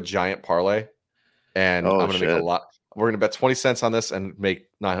this into a giant parlay, and I'm gonna make a lot. We're gonna bet 20 cents on this and make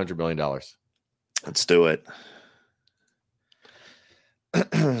 $900 million. Let's do it.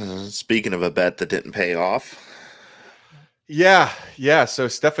 Speaking of a bet that didn't pay off. Yeah. So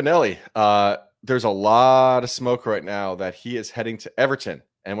Stefanelli, there's a lot of smoke right now that he is heading to Everton.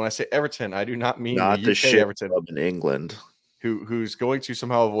 And when I say Everton, I do not mean the UK Everton club in England, who's going to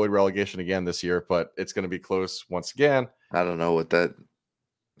somehow avoid relegation again this year, but it's going to be close once again. I don't know what that.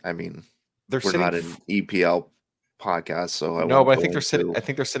 I mean, we're not an EPL podcast, so but I think they're sitting. I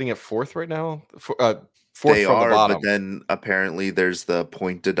think they're sitting at 4th right now. Fourth they from are, the bottom. But then apparently there's the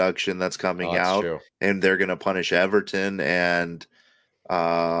point deduction that's coming out, true. And they're going to punish Everton and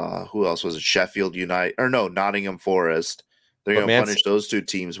who else was it? Sheffield United or no, Nottingham Forest. They're going to punish those 2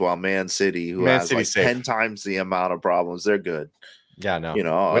 teams, while Man City, who has 10 times the amount of problems, they're good. Yeah, no,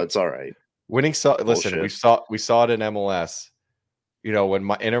 it's all right. Winning. Listen, we saw it in MLS.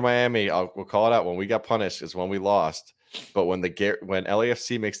 When Inter Miami, we'll call it out. When we got punished is when we lost. But when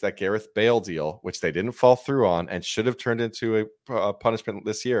LAFC makes that Gareth Bale deal, which they didn't fall through on and should have turned into a punishment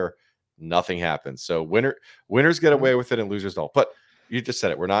this year, nothing happens. So winners get away with it and losers don't. But you just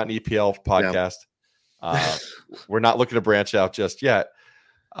said it. We're not an EPL podcast. We're not looking to branch out just yet.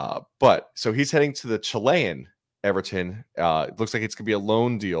 But so he's heading to the Chilean Everton. It looks like it's going to be a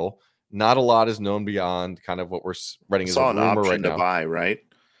loan deal. Not a lot is known beyond kind of what we're writing as a rumor right now. To buy, right?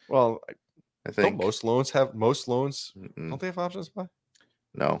 Well, I think most loans. Mm-mm. Don't they have options to buy?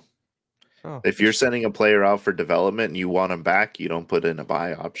 No. Oh, if you're sending a player out for development and you want him back, you don't put in a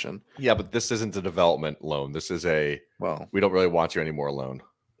buy option. Yeah, but this isn't a development loan. This is we don't really want you anymore loan.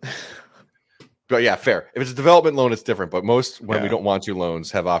 But yeah, fair. If it's a development loan, it's different. But most when we don't want you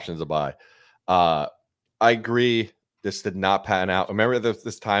loans have options to buy. I agree. This did not pan out. Remember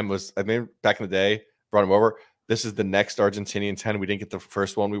this time was, I mean, back in the day, brought him over. This is the next Argentinian 10. We didn't get the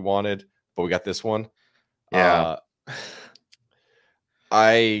first one we wanted, but we got this one. Yeah.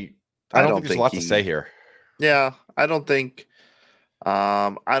 I don't think there's a lot to say here. Yeah, I don't think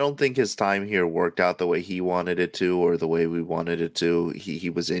his time here worked out the way he wanted it to, or the way we wanted it to. He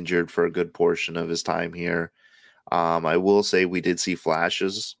was injured for a good portion of his time here. I will say we did see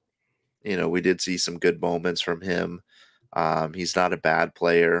flashes. We did see some good moments from him. He's not a bad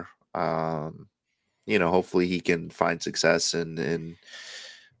player. Hopefully he can find success in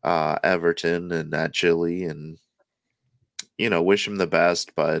Everton and at Chile, and wish him the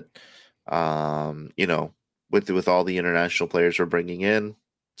best. But with all the international players we're bringing in,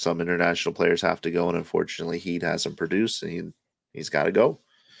 some international players have to go, and unfortunately he hasn't produced, and he's got to go.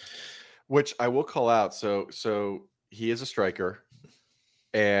 Which I will call out. So he is a striker,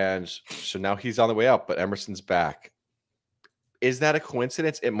 and so now he's on the way out, but Emerson's back. Is that a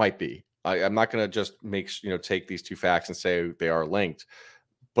coincidence? It might be. I'm not going to just take these two facts and say they are linked,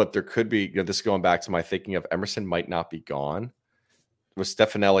 but there could be. This is going back to my thinking of Emerson might not be gone. With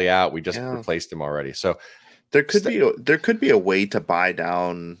Stefanelli out, we just replaced him already. So there could be a way to buy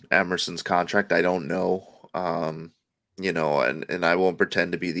down Emerson's contract. I don't know. And I won't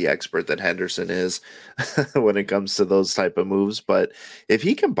pretend to be the expert that Henderson is when it comes to those type of moves. But if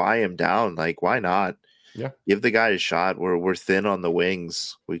he can buy him down, like, why not? Yeah, give the guy a shot. We're thin on the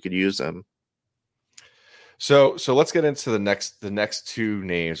wings. We could use him. So let's get into the next two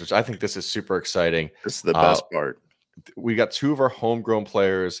names, which I think this is super exciting. This is the best part. We got two of our homegrown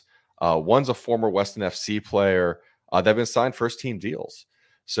players. One's a former Weston FC player. They've been signed first team deals.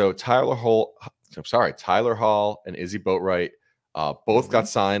 So Tyler Hall and Izzy Boatwright both got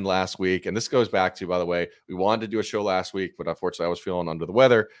signed last week. And this goes back to, by the way, we wanted to do a show last week, but unfortunately I was feeling under the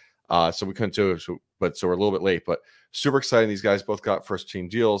weather. So we couldn't do it. So we're a little bit late, but super exciting. These guys both got first team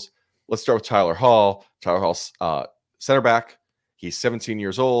deals. Let's start with Tyler Hall. Tyler Hall's center back. He's 17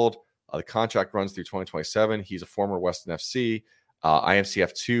 years old. The contract runs through 2027. He's a former Weston FC.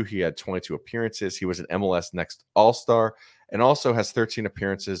 IMCF 2, he had 22 appearances. He was an MLS Next All-Star and also has 13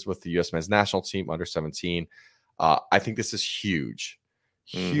 appearances with the U.S. men's national team under 17. I think this is huge.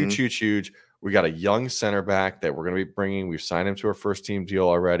 Huge. We got a young center back that we're going to be bringing. We've signed him to our first team deal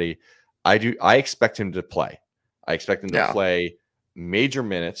already. I expect him to play. I expect him to play major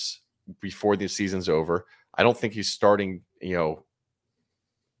minutes before the season's over. I don't think he's starting,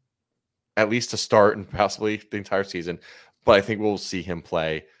 at least to start and possibly the entire season. But I think we'll see him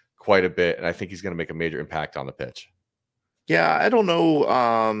play quite a bit, and I think he's going to make a major impact on the pitch. Yeah, I don't know.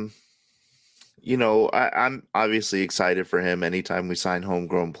 I'm obviously excited for him. Anytime we sign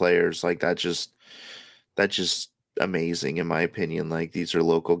homegrown players, like that's just amazing in my opinion. Like, these are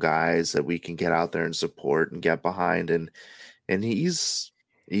local guys that we can get out there and support and get behind, and he's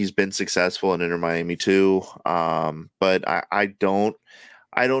been successful in Inter Miami too. But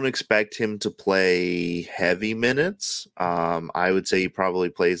I don't expect him to play heavy minutes. I would say he probably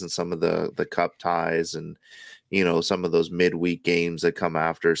plays in some of the cup ties and, some of those midweek games that come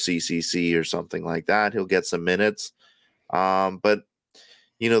after CCC or something like that. He'll get some minutes. But,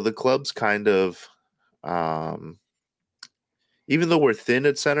 the club's kind of, even though we're thin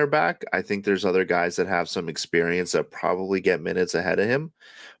at center back, I think there's other guys that have some experience that probably get minutes ahead of him.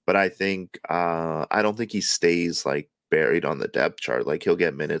 But I think, I don't think he stays like buried on the depth chart. Like, he'll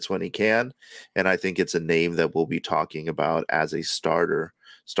get minutes when he can, and I think it's a name that we'll be talking about as a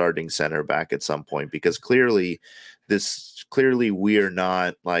starting center back at some point, because clearly we're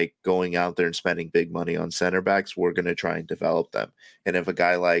not like going out there and spending big money on center backs. We're going to try and develop them, and if a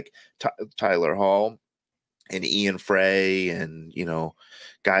guy like Tyler Hall and Ian Frey and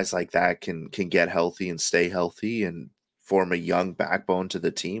guys like that can get healthy and stay healthy and form a young backbone to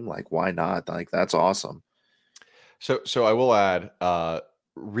the team, like, why not? Like, that's awesome. So I will add,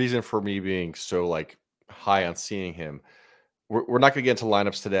 reason for me being so like high on seeing him. We're not going to get into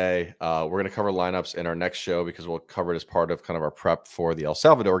lineups today. We're going to cover lineups in our next show because we'll cover it as part of kind of our prep for the El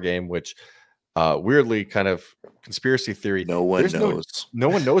Salvador game, which Weirdly, kind of conspiracy theory. No one knows. No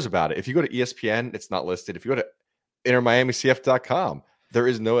one knows about it. If you go to ESPN, it's not listed. If you go to InterMiamiCF.com, there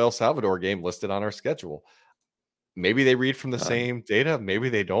is no El Salvador game listed on our schedule. Maybe they read from the same data, maybe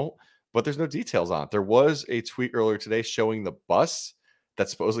they don't, but there's no details on it. There was a tweet earlier today showing the bus that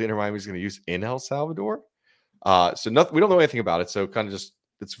supposedly Inter Miami is going to use in El Salvador. So we don't know anything about it. So kind of just,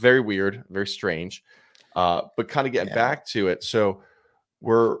 it's very weird, very strange. But kind of getting back to it. So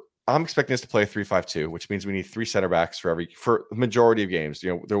I'm expecting us to play a 3-5-2, which means we need 3 center backs for the majority of games.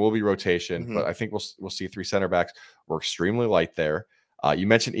 There will be rotation, but I think we'll see 3 center backs. We're extremely light there. You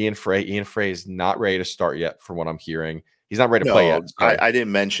mentioned Ian Frey. Ian Frey is not ready to start yet, from what I'm hearing. He's not ready to play yet. I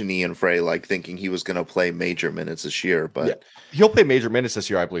didn't mention Ian Frey thinking he was going to play major minutes this year, but he'll play major minutes this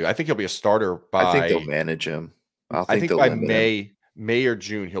year, I believe. I think he'll be a starter by. I think they'll manage him. I think by May or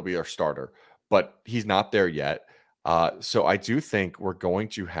June he'll be our starter, but he's not there yet. So I do think we're going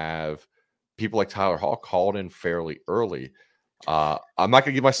to have people like Tyler Hall called in fairly early. I'm not going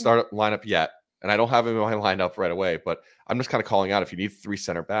to give my startup lineup yet, and I don't have him in my lineup right away, but I'm just kind of calling out if you need 3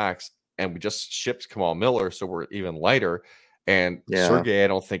 center backs, and we just shipped Kamal Miller, so we're even lighter. And Sergey, I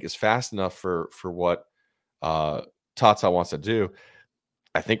don't think is fast enough for what Tata wants to do.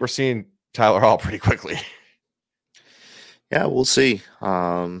 I think we're seeing Tyler Hall pretty quickly. Yeah, we'll see.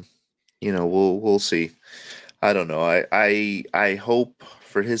 We'll see. I don't know. I hope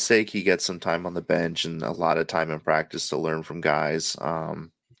for his sake he gets some time on the bench and a lot of time in practice to learn from guys.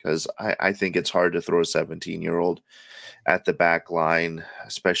 Because I think it's hard to throw a 17-year-old at the back line,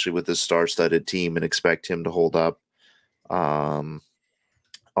 especially with this star-studded team, and expect him to hold up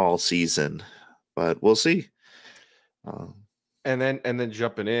all season. But we'll see. And then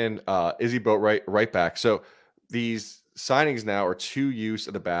jumping in, Izzy Boatwright, right back. So these signings now are 2 use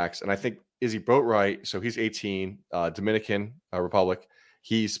of the backs, and I think Izzy Boatwright, so he's 18, Dominican Republic.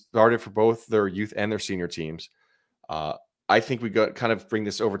 He started for both their youth and their senior teams. I think we got kind of bring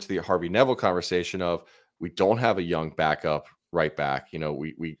this over to the Harvey Neville conversation of we don't have a young backup right back.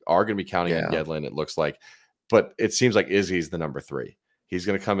 We are going to be counting on Yedlin, it looks like, but it seems like Izzy's the number 3. He's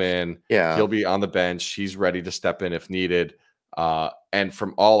going to come in. Yeah, he'll be on the bench. He's ready to step in if needed. And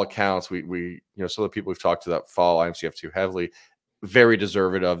from all accounts, we some of the people we've talked to that follow IMCF too heavily, very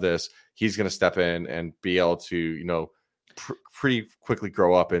deserving of this. He's going to step in and be able to, pretty quickly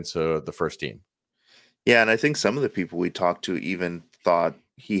grow up into the first team. Yeah, and I think some of the people we talked to even thought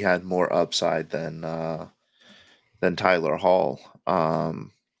he had more upside than Tyler Hall.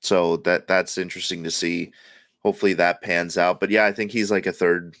 So that's interesting to see. Hopefully that pans out. But yeah, I think he's like a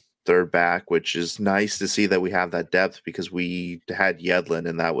third back, which is nice to see that we have that depth, because we had Yedlin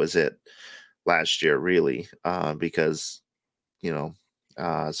and that was it last year, really, because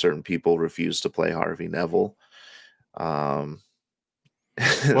certain people refused to play Harvey Neville. Well,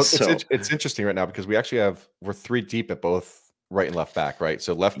 it's interesting right now because we're 3 deep at both right and left back, right?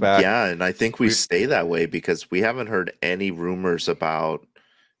 So left back. Yeah, and I think we stay that way because we haven't heard any rumors about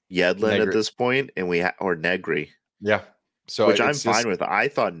Yedlin at this point, and or Negri. Yeah. So which I'm fine with. I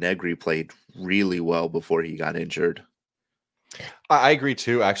thought Negri played really well before he got injured. I agree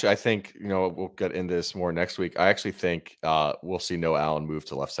too. Actually, I think, we'll get into this more next week. I actually think we'll see Noah Allen move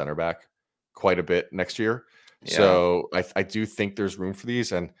to left center back quite a bit next year. Yeah. So I do think there's room for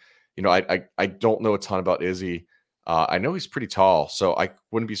these. And, I don't know a ton about Izzy. I know he's pretty tall, so I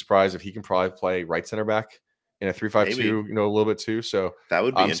wouldn't be surprised if he can probably play right center back in a 3-5-2, a little bit too. So that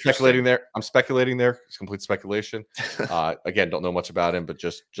would be speculating there. I'm speculating there. It's complete speculation. Again, don't know much about him, but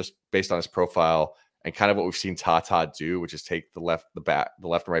just based on his profile and kind of what we've seen Tata do, which is take the left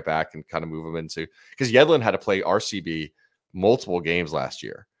and right back and kind of move him into, because Yedlin had to play RCB multiple games last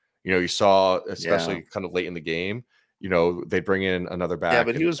year. You saw, especially kind of late in the game, they bring in another back. Yeah,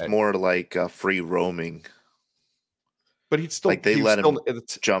 but he was more like free roaming. But he'd still they let him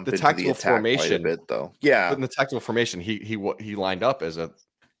jump into the attack formation quite a bit, though. Yeah, but in the tactical formation, he lined up as a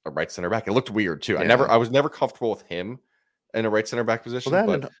right center back. It looked weird too. Yeah. I was never comfortable with him in a right center back position.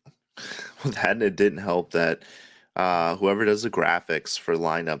 Well, it didn't help that whoever does the graphics for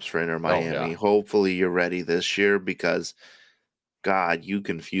lineups for Inter Miami, hopefully you're ready this year, because God, you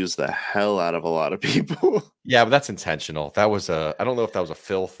confuse the hell out of a lot of people. Yeah, but that's intentional. That was I don't know if that was a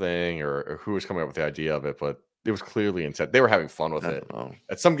Phil thing or who was coming up with the idea of it, but it was clearly intent. They were having fun with it.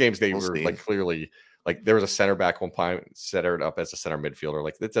 At some games, they were like clearly like there was a center back one time centered up as a center midfielder.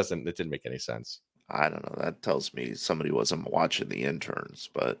 Like it didn't make any sense. I don't know. That tells me somebody wasn't watching the interns,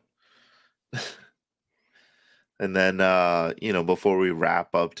 but. And then, before we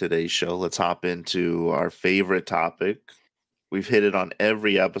wrap up today's show, let's hop into our favorite topic. We've hit it on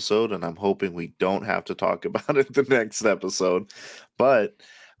every episode, and I'm hoping we don't have to talk about it the next episode. But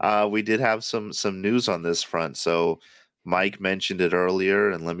We did have some news on this front. So Mike mentioned it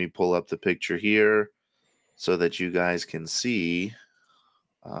earlier, and let me pull up the picture here so that you guys can see.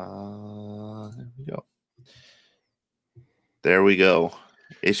 There we go. There we go.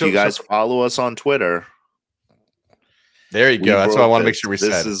 If you guys follow us on Twitter, there you go. That's what I want to make sure we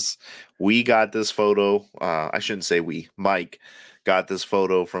said. We got this photo. I shouldn't say we. Mike got this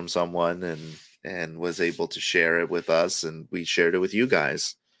photo from someone and was able to share it with us, and we shared it with you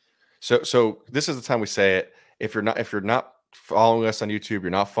guys. So this is the time we say it. If you're not following us on YouTube,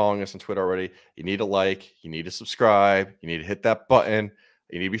 you're not following us on Twitter already, you need to like, you need to subscribe, you need to hit that button,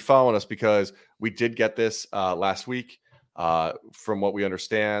 you need to be following us, because we did get this last week. From what we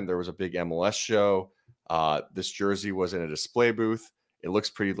understand, there was a big MLS show. This jersey was in a display booth. It looks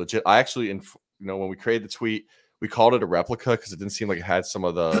pretty legit. I actually, when we created the tweet, we called it a replica because it didn't seem like it had some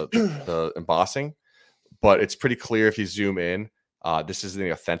of the embossing, but it's pretty clear if you zoom in. This is the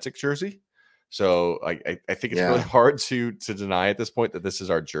authentic jersey. So I think it's really hard to deny at this point that this is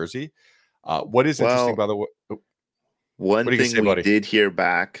our jersey. What is interesting, by the way? One thing we did hear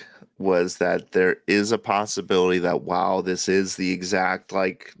back was that there is a possibility that while this is the exact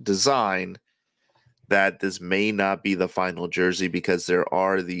design, that this may not be the final jersey, because there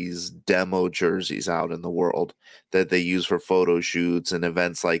are these demo jerseys out in the world that they use for photo shoots and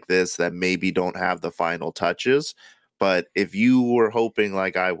events like this that maybe don't have the final touches. But if you were hoping,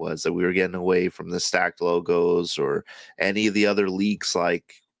 like I was, that we were getting away from the stacked logos or any of the other leaks,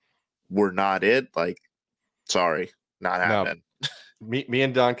 we're not it, sorry, not happening. Me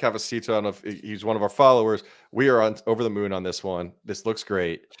and Don Cavacito, I don't know if he's one of our followers, we are over the moon on this one. This looks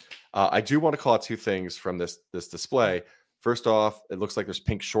great. I do want to call out two things from this display. First off, it looks like there's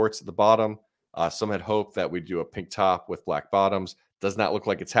pink shorts at the bottom. Some had hoped that we'd do a pink top with black bottoms. Does not look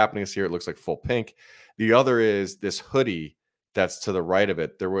like it's happening this year. It looks like full pink. The other is this hoodie that's to the right of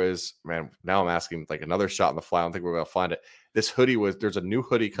it. There was, now I'm asking another shot in the fly. I don't think we're going to find it. This hoodie there's a new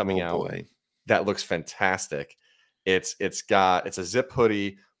hoodie coming out that looks fantastic. It's a zip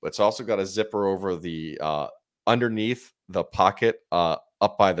hoodie, but it's also got a zipper over the underneath the pocket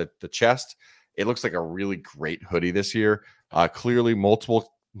up by the chest. It looks like a really great hoodie this year. Clearly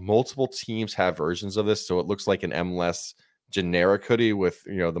multiple teams have versions of this, so it looks like an MLS generic hoodie with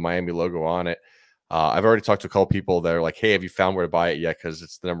the Miami logo on it. I've already talked to a couple people that are like, hey, have you found where to buy it yet? Because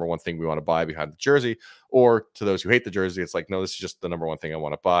it's the number one thing we want to buy behind the jersey. Or to those who hate the jersey, it's like, no, this is just the number one thing I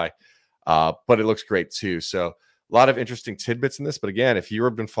want to buy. But it looks great too. So a lot of interesting tidbits in this. But again, if you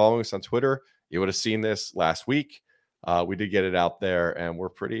have been following us on Twitter, you would have seen this last week. We did get it out there, and we're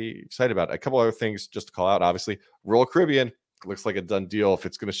pretty excited about it. A couple other things just to call out. Obviously, Royal Caribbean looks like a done deal. If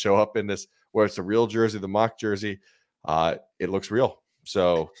it's going to show up in this, where it's a real jersey, the mock jersey, it looks real.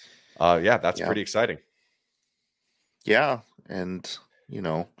 So, that's pretty exciting. Yeah, and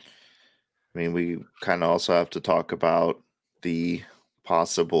we kind of also have to talk about the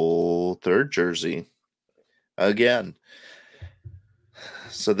possible third jersey again.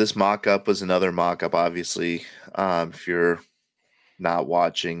 So this mock-up was another mock-up, obviously. If you're not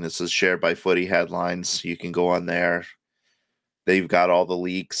watching, this is shared by Footy Headlines. You can go on there. They've got all the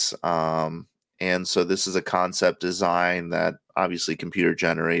leaks. And so this is a concept design that obviously computer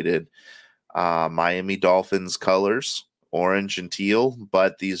generated. Miami Dolphins colors, orange and teal,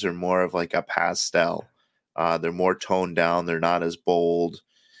 but these are more of a pastel. They're more toned down. They're not as bold.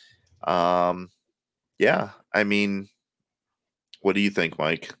 What do you think,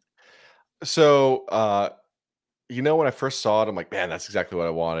 Mike? So, when I first saw it, I'm like, man, that's exactly what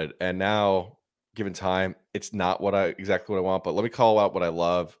I wanted. And now, given time, it's not exactly what I want. But let me call out what I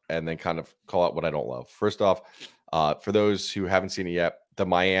love and then kind of call out what I don't love. First off, for those who haven't seen it yet, the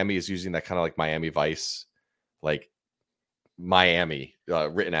Miami is using that kind of Miami Vice, Miami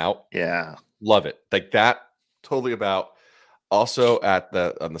written out. Yeah. Love it. That, totally about. Also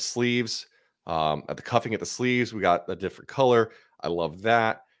on the sleeves, at the cuffing at the sleeves, we got a different color. I love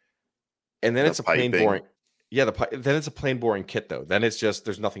that. And then it's a plain boring. Yeah, then it's a plain boring kit though. Then it's just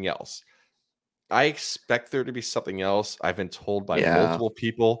there's nothing else. I expect there to be something else. I've been told by multiple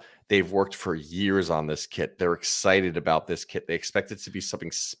people they've worked for years on this kit. They're excited about this kit. They expect it to be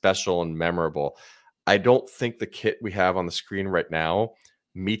something special and memorable. I don't think the kit we have on the screen right now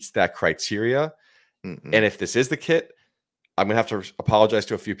meets that criteria. Mm-mm. And if this is the kit, I'm gonna have to apologize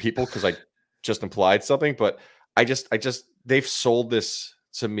to a few people because I just implied something. But they've sold this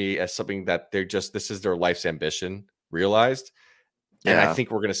to me as something that this is their life's ambition realized. And I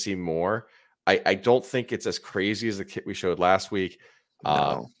think we're going to see more. I don't think it's as crazy as the kit we showed last week.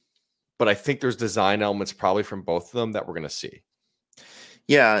 No. But I think there's design elements probably from both of them that we're going to see.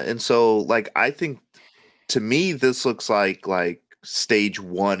 Yeah. And so I think to me, this looks like stage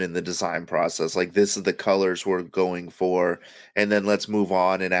one in the design process. Like, this is the colors we're going for, and then let's move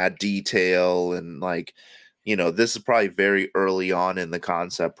on and add detail. And like, this is probably very early on in the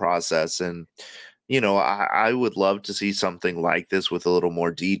concept process. And I would love to see something like this with a little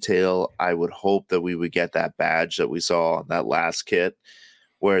more detail. I would hope that we would get that badge that we saw on that last kit,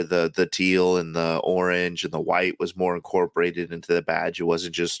 where the teal and the orange and the white was more incorporated into the badge. It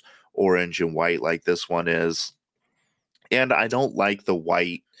wasn't just orange and white like this one is. And I don't like the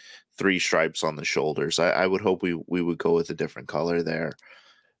white 3 stripes on the shoulders. I would hope we would go with a different color there.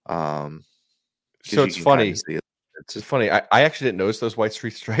 So it's funny. It's funny. I actually didn't notice those white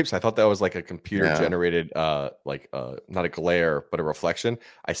streak stripes. I thought that was like a computer generated, not a glare, but a reflection.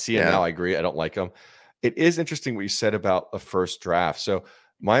 I see them now. I agree. I don't like them. It is interesting what you said about the first draft. So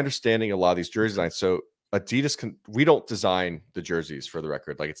my understanding, a lot of these jersey designs. So Adidas we don't design the jerseys, for the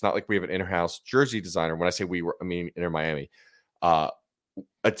record. Like, it's not like we have an in-house jersey designer. When I say I mean Inter Miami.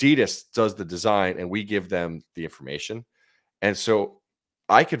 Adidas does the design, and we give them the information. And so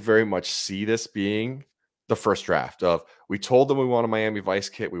I could very much see this being the first draft of, we told them we want a Miami Vice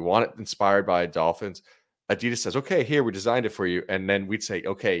kit. We want it inspired by Dolphins. Adidas says, okay, here, we designed it for you. And then we'd say,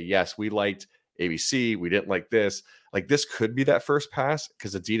 okay, yes, we liked ABC. We didn't like this. Like, this could be that first pass,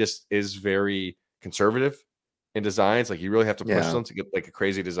 because Adidas is very conservative in designs. Like, you really have to push them to get like a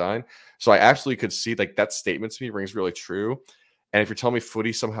crazy design. So I absolutely could see, like, that statement to me rings really true. And if you're telling me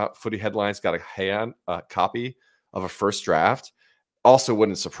Footy Headlines got a copy of a first draft, also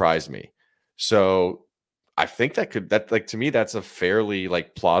wouldn't surprise me. So I think to me, that's a fairly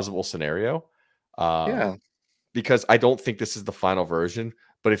like plausible scenario. Because I don't think this is the final version.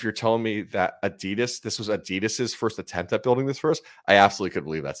 But if you're telling me that this was Adidas's first attempt at building this first, I absolutely could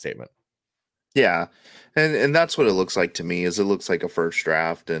believe that statement. Yeah. And that's what it looks like to me. Is it looks like a first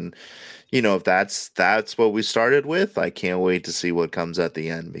draft. And if that's what we started with, I can't wait to see what comes at the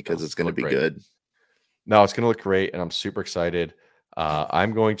end, because it's going to be good. No, it's going to look great, and I'm super excited.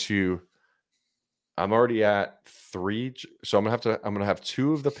 I'm already at 3, so I'm gonna have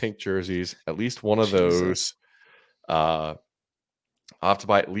 2 of the pink jerseys, at least one of those. I'll have to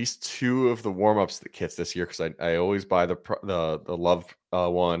buy at least 2 of the warm-ups kits this year, because I always buy the love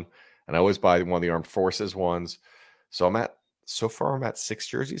one, and I always buy one of the Armed Forces ones. So I'm at 6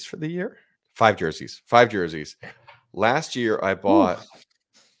 jerseys for the year. 5 jerseys. Last year I bought.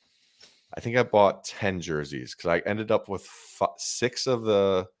 I think I bought 10 jerseys, because I ended up with 6 of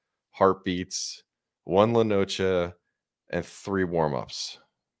the Heartbeats, 1 La Noche, and 3 warm-ups.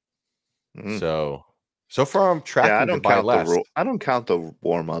 So far I'm tracking to buy less. I don't count the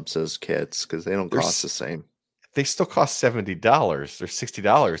warm-ups as kits, because they don't cost the same. They still cost $70 or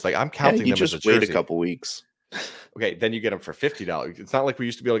 $60. Like, I'm counting them as a jersey. Wait a couple weeks. Okay, then you get them for $50. It's not like we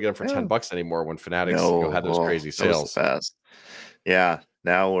used to be able to get them for $10 anymore when Fanatics had those crazy sales. Yeah.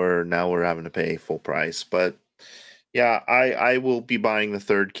 Now we're having to pay full price. But yeah, I will be buying the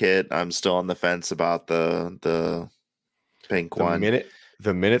 3rd kit. I'm still on the fence about the pink one.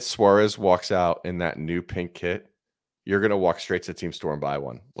 The minute Suarez walks out in that new pink kit, you're gonna walk straight to the team store and buy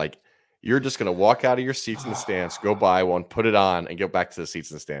one. Like, you're just gonna walk out of your seats in the stands, go buy one, put it on, and go back to the seats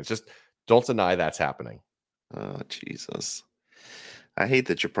in the stands. Just don't deny that's happening. Oh, Jesus. I hate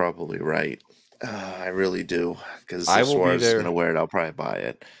that you're probably right. I really do, because if Suarez is going to wear it, I'll probably buy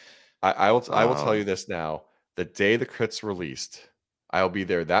it. I will tell you this now. The day the kit's released, I'll be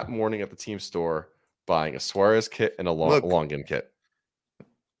there that morning at the team store buying a Suarez kit and a Longin kit.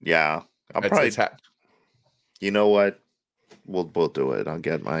 Yeah. I'll probably... You know what? We'll do it. I'll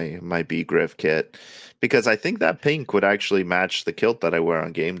get my B Griff kit, because I think that pink would actually match the kilt that I wear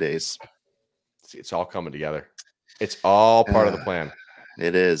on game days. See, it's all coming together. It's all part of the plan.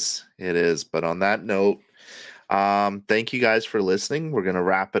 It is. But on that note, thank you guys for listening. We're going to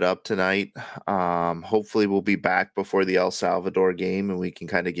wrap it up tonight. Hopefully we'll be back before the El Salvador game, and we can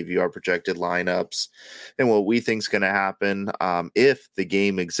kind of give you our projected lineups and what we think is going to happen. If the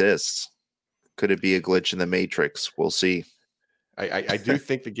game exists, could it be a glitch in the matrix? We'll see. I do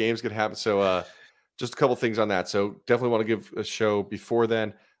think the game's going to happen. So just a couple things on that. So definitely want to give a show before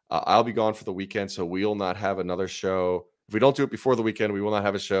then. I'll be gone for the weekend, so we'll not have another show. If we don't do it before the weekend, we will not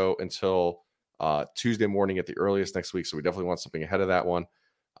have a show until Tuesday morning at the earliest next week. So we definitely want something ahead of that one.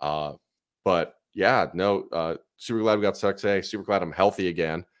 But yeah, super glad we got stuck today. Super glad I'm healthy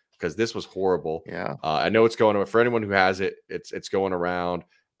again, because this was horrible. Yeah. I know it's going for anyone who has it. It's going around.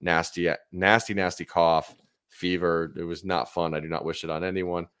 Nasty cough, fever. It was not fun. I do not wish it on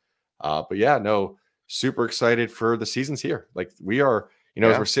anyone. But yeah, super excited for the season's here. Like, we are.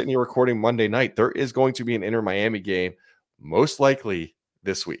 As we're sitting here recording Monday night, there is going to be an Inter Miami game, most likely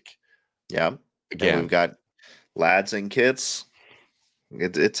this week. Yeah. Again, we've got lads and kits.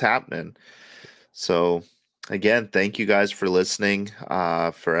 It's happening. So again, thank you guys for listening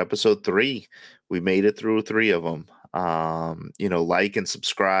for episode 3. We made it through 3 of them. Like and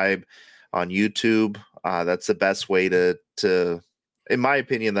subscribe on YouTube. That's the best way to in my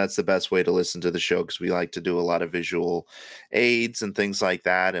opinion, that's the best way to listen to the show, because we like to do a lot of visual aids and things like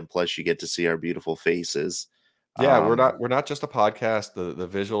that, and plus you get to see our beautiful faces. Yeah, we're not just a podcast. The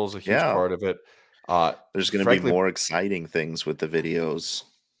visual is a huge part of it. There's going to be more exciting things with the videos.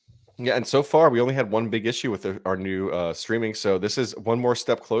 Yeah, and so far we only had one big issue with our new streaming, so this is one more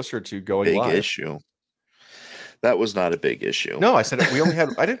step closer to going live. Big issue. That was not a big issue. No, I said we only had.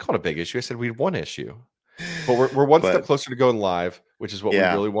 I didn't call it a big issue. I said we had one issue, but we're one step closer to going live, which is what we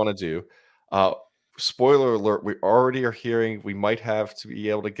really want to do. Spoiler alert: we already are hearing we might have to be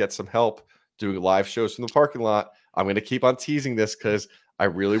able to get some help doing live shows from the parking lot. I'm going to keep on teasing this because I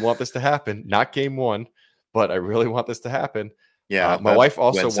really want this to happen. Not game 1, but I really want this to happen. Yeah, my wife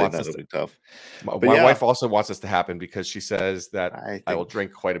also wants this to be tough. My wife also wants this to happen because she says that I will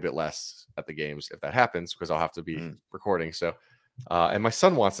drink quite a bit less at the games if that happens, because I'll have to be recording. So, and my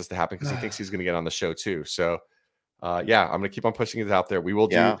son wants this to happen because he thinks he's going to get on the show too. So, I'm going to keep on pushing it out there. We will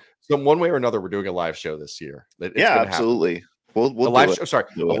do some one way or another. We're doing a live show this year. It's absolutely. We'll a live show. Sorry,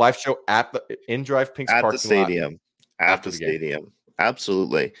 a live show at the in Drive Pink's at parking the stadium. At the stadium.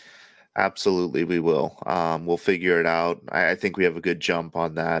 Absolutely. Absolutely, we will. We'll figure it out. I think we have a good jump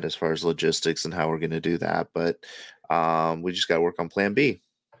on that as far as logistics and how we're going to do that. But we just got to work on Plan B.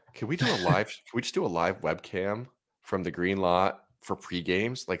 Can we do a live? Can we just do a live webcam from the Green Lot for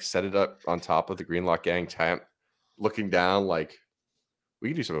pre-games? Like set it up on top of the Green Lot Gang tent, looking down. Like we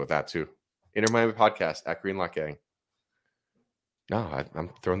can do something with that too. Inter Miami Podcast at Green Lot Gang. No, I'm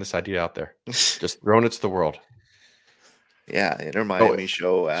throwing this idea out there. Just throwing it to the world. Yeah, Inter Miami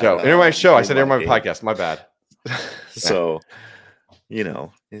show. Inter Miami show. I said Inter Miami Podcast. My bad. So,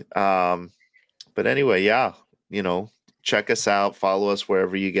 but anyway, check us out. Follow us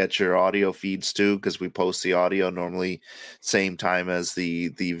wherever you get your audio feeds to, because we post the audio normally same time as the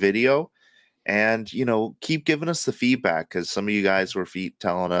video. And, keep giving us the feedback, because some of you guys were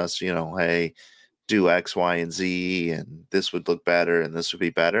telling us, hey, do X, Y, and Z, and this would look better, and this would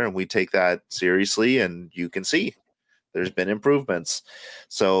be better. And we take that seriously, and you can see there's been improvements.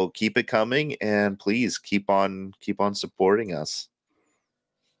 So keep it coming, and please keep on supporting us.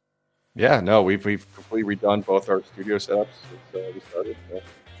 Yeah, no, we've completely redone both our studio setups since we started.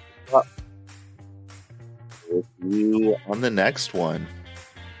 We'll see you on the next one.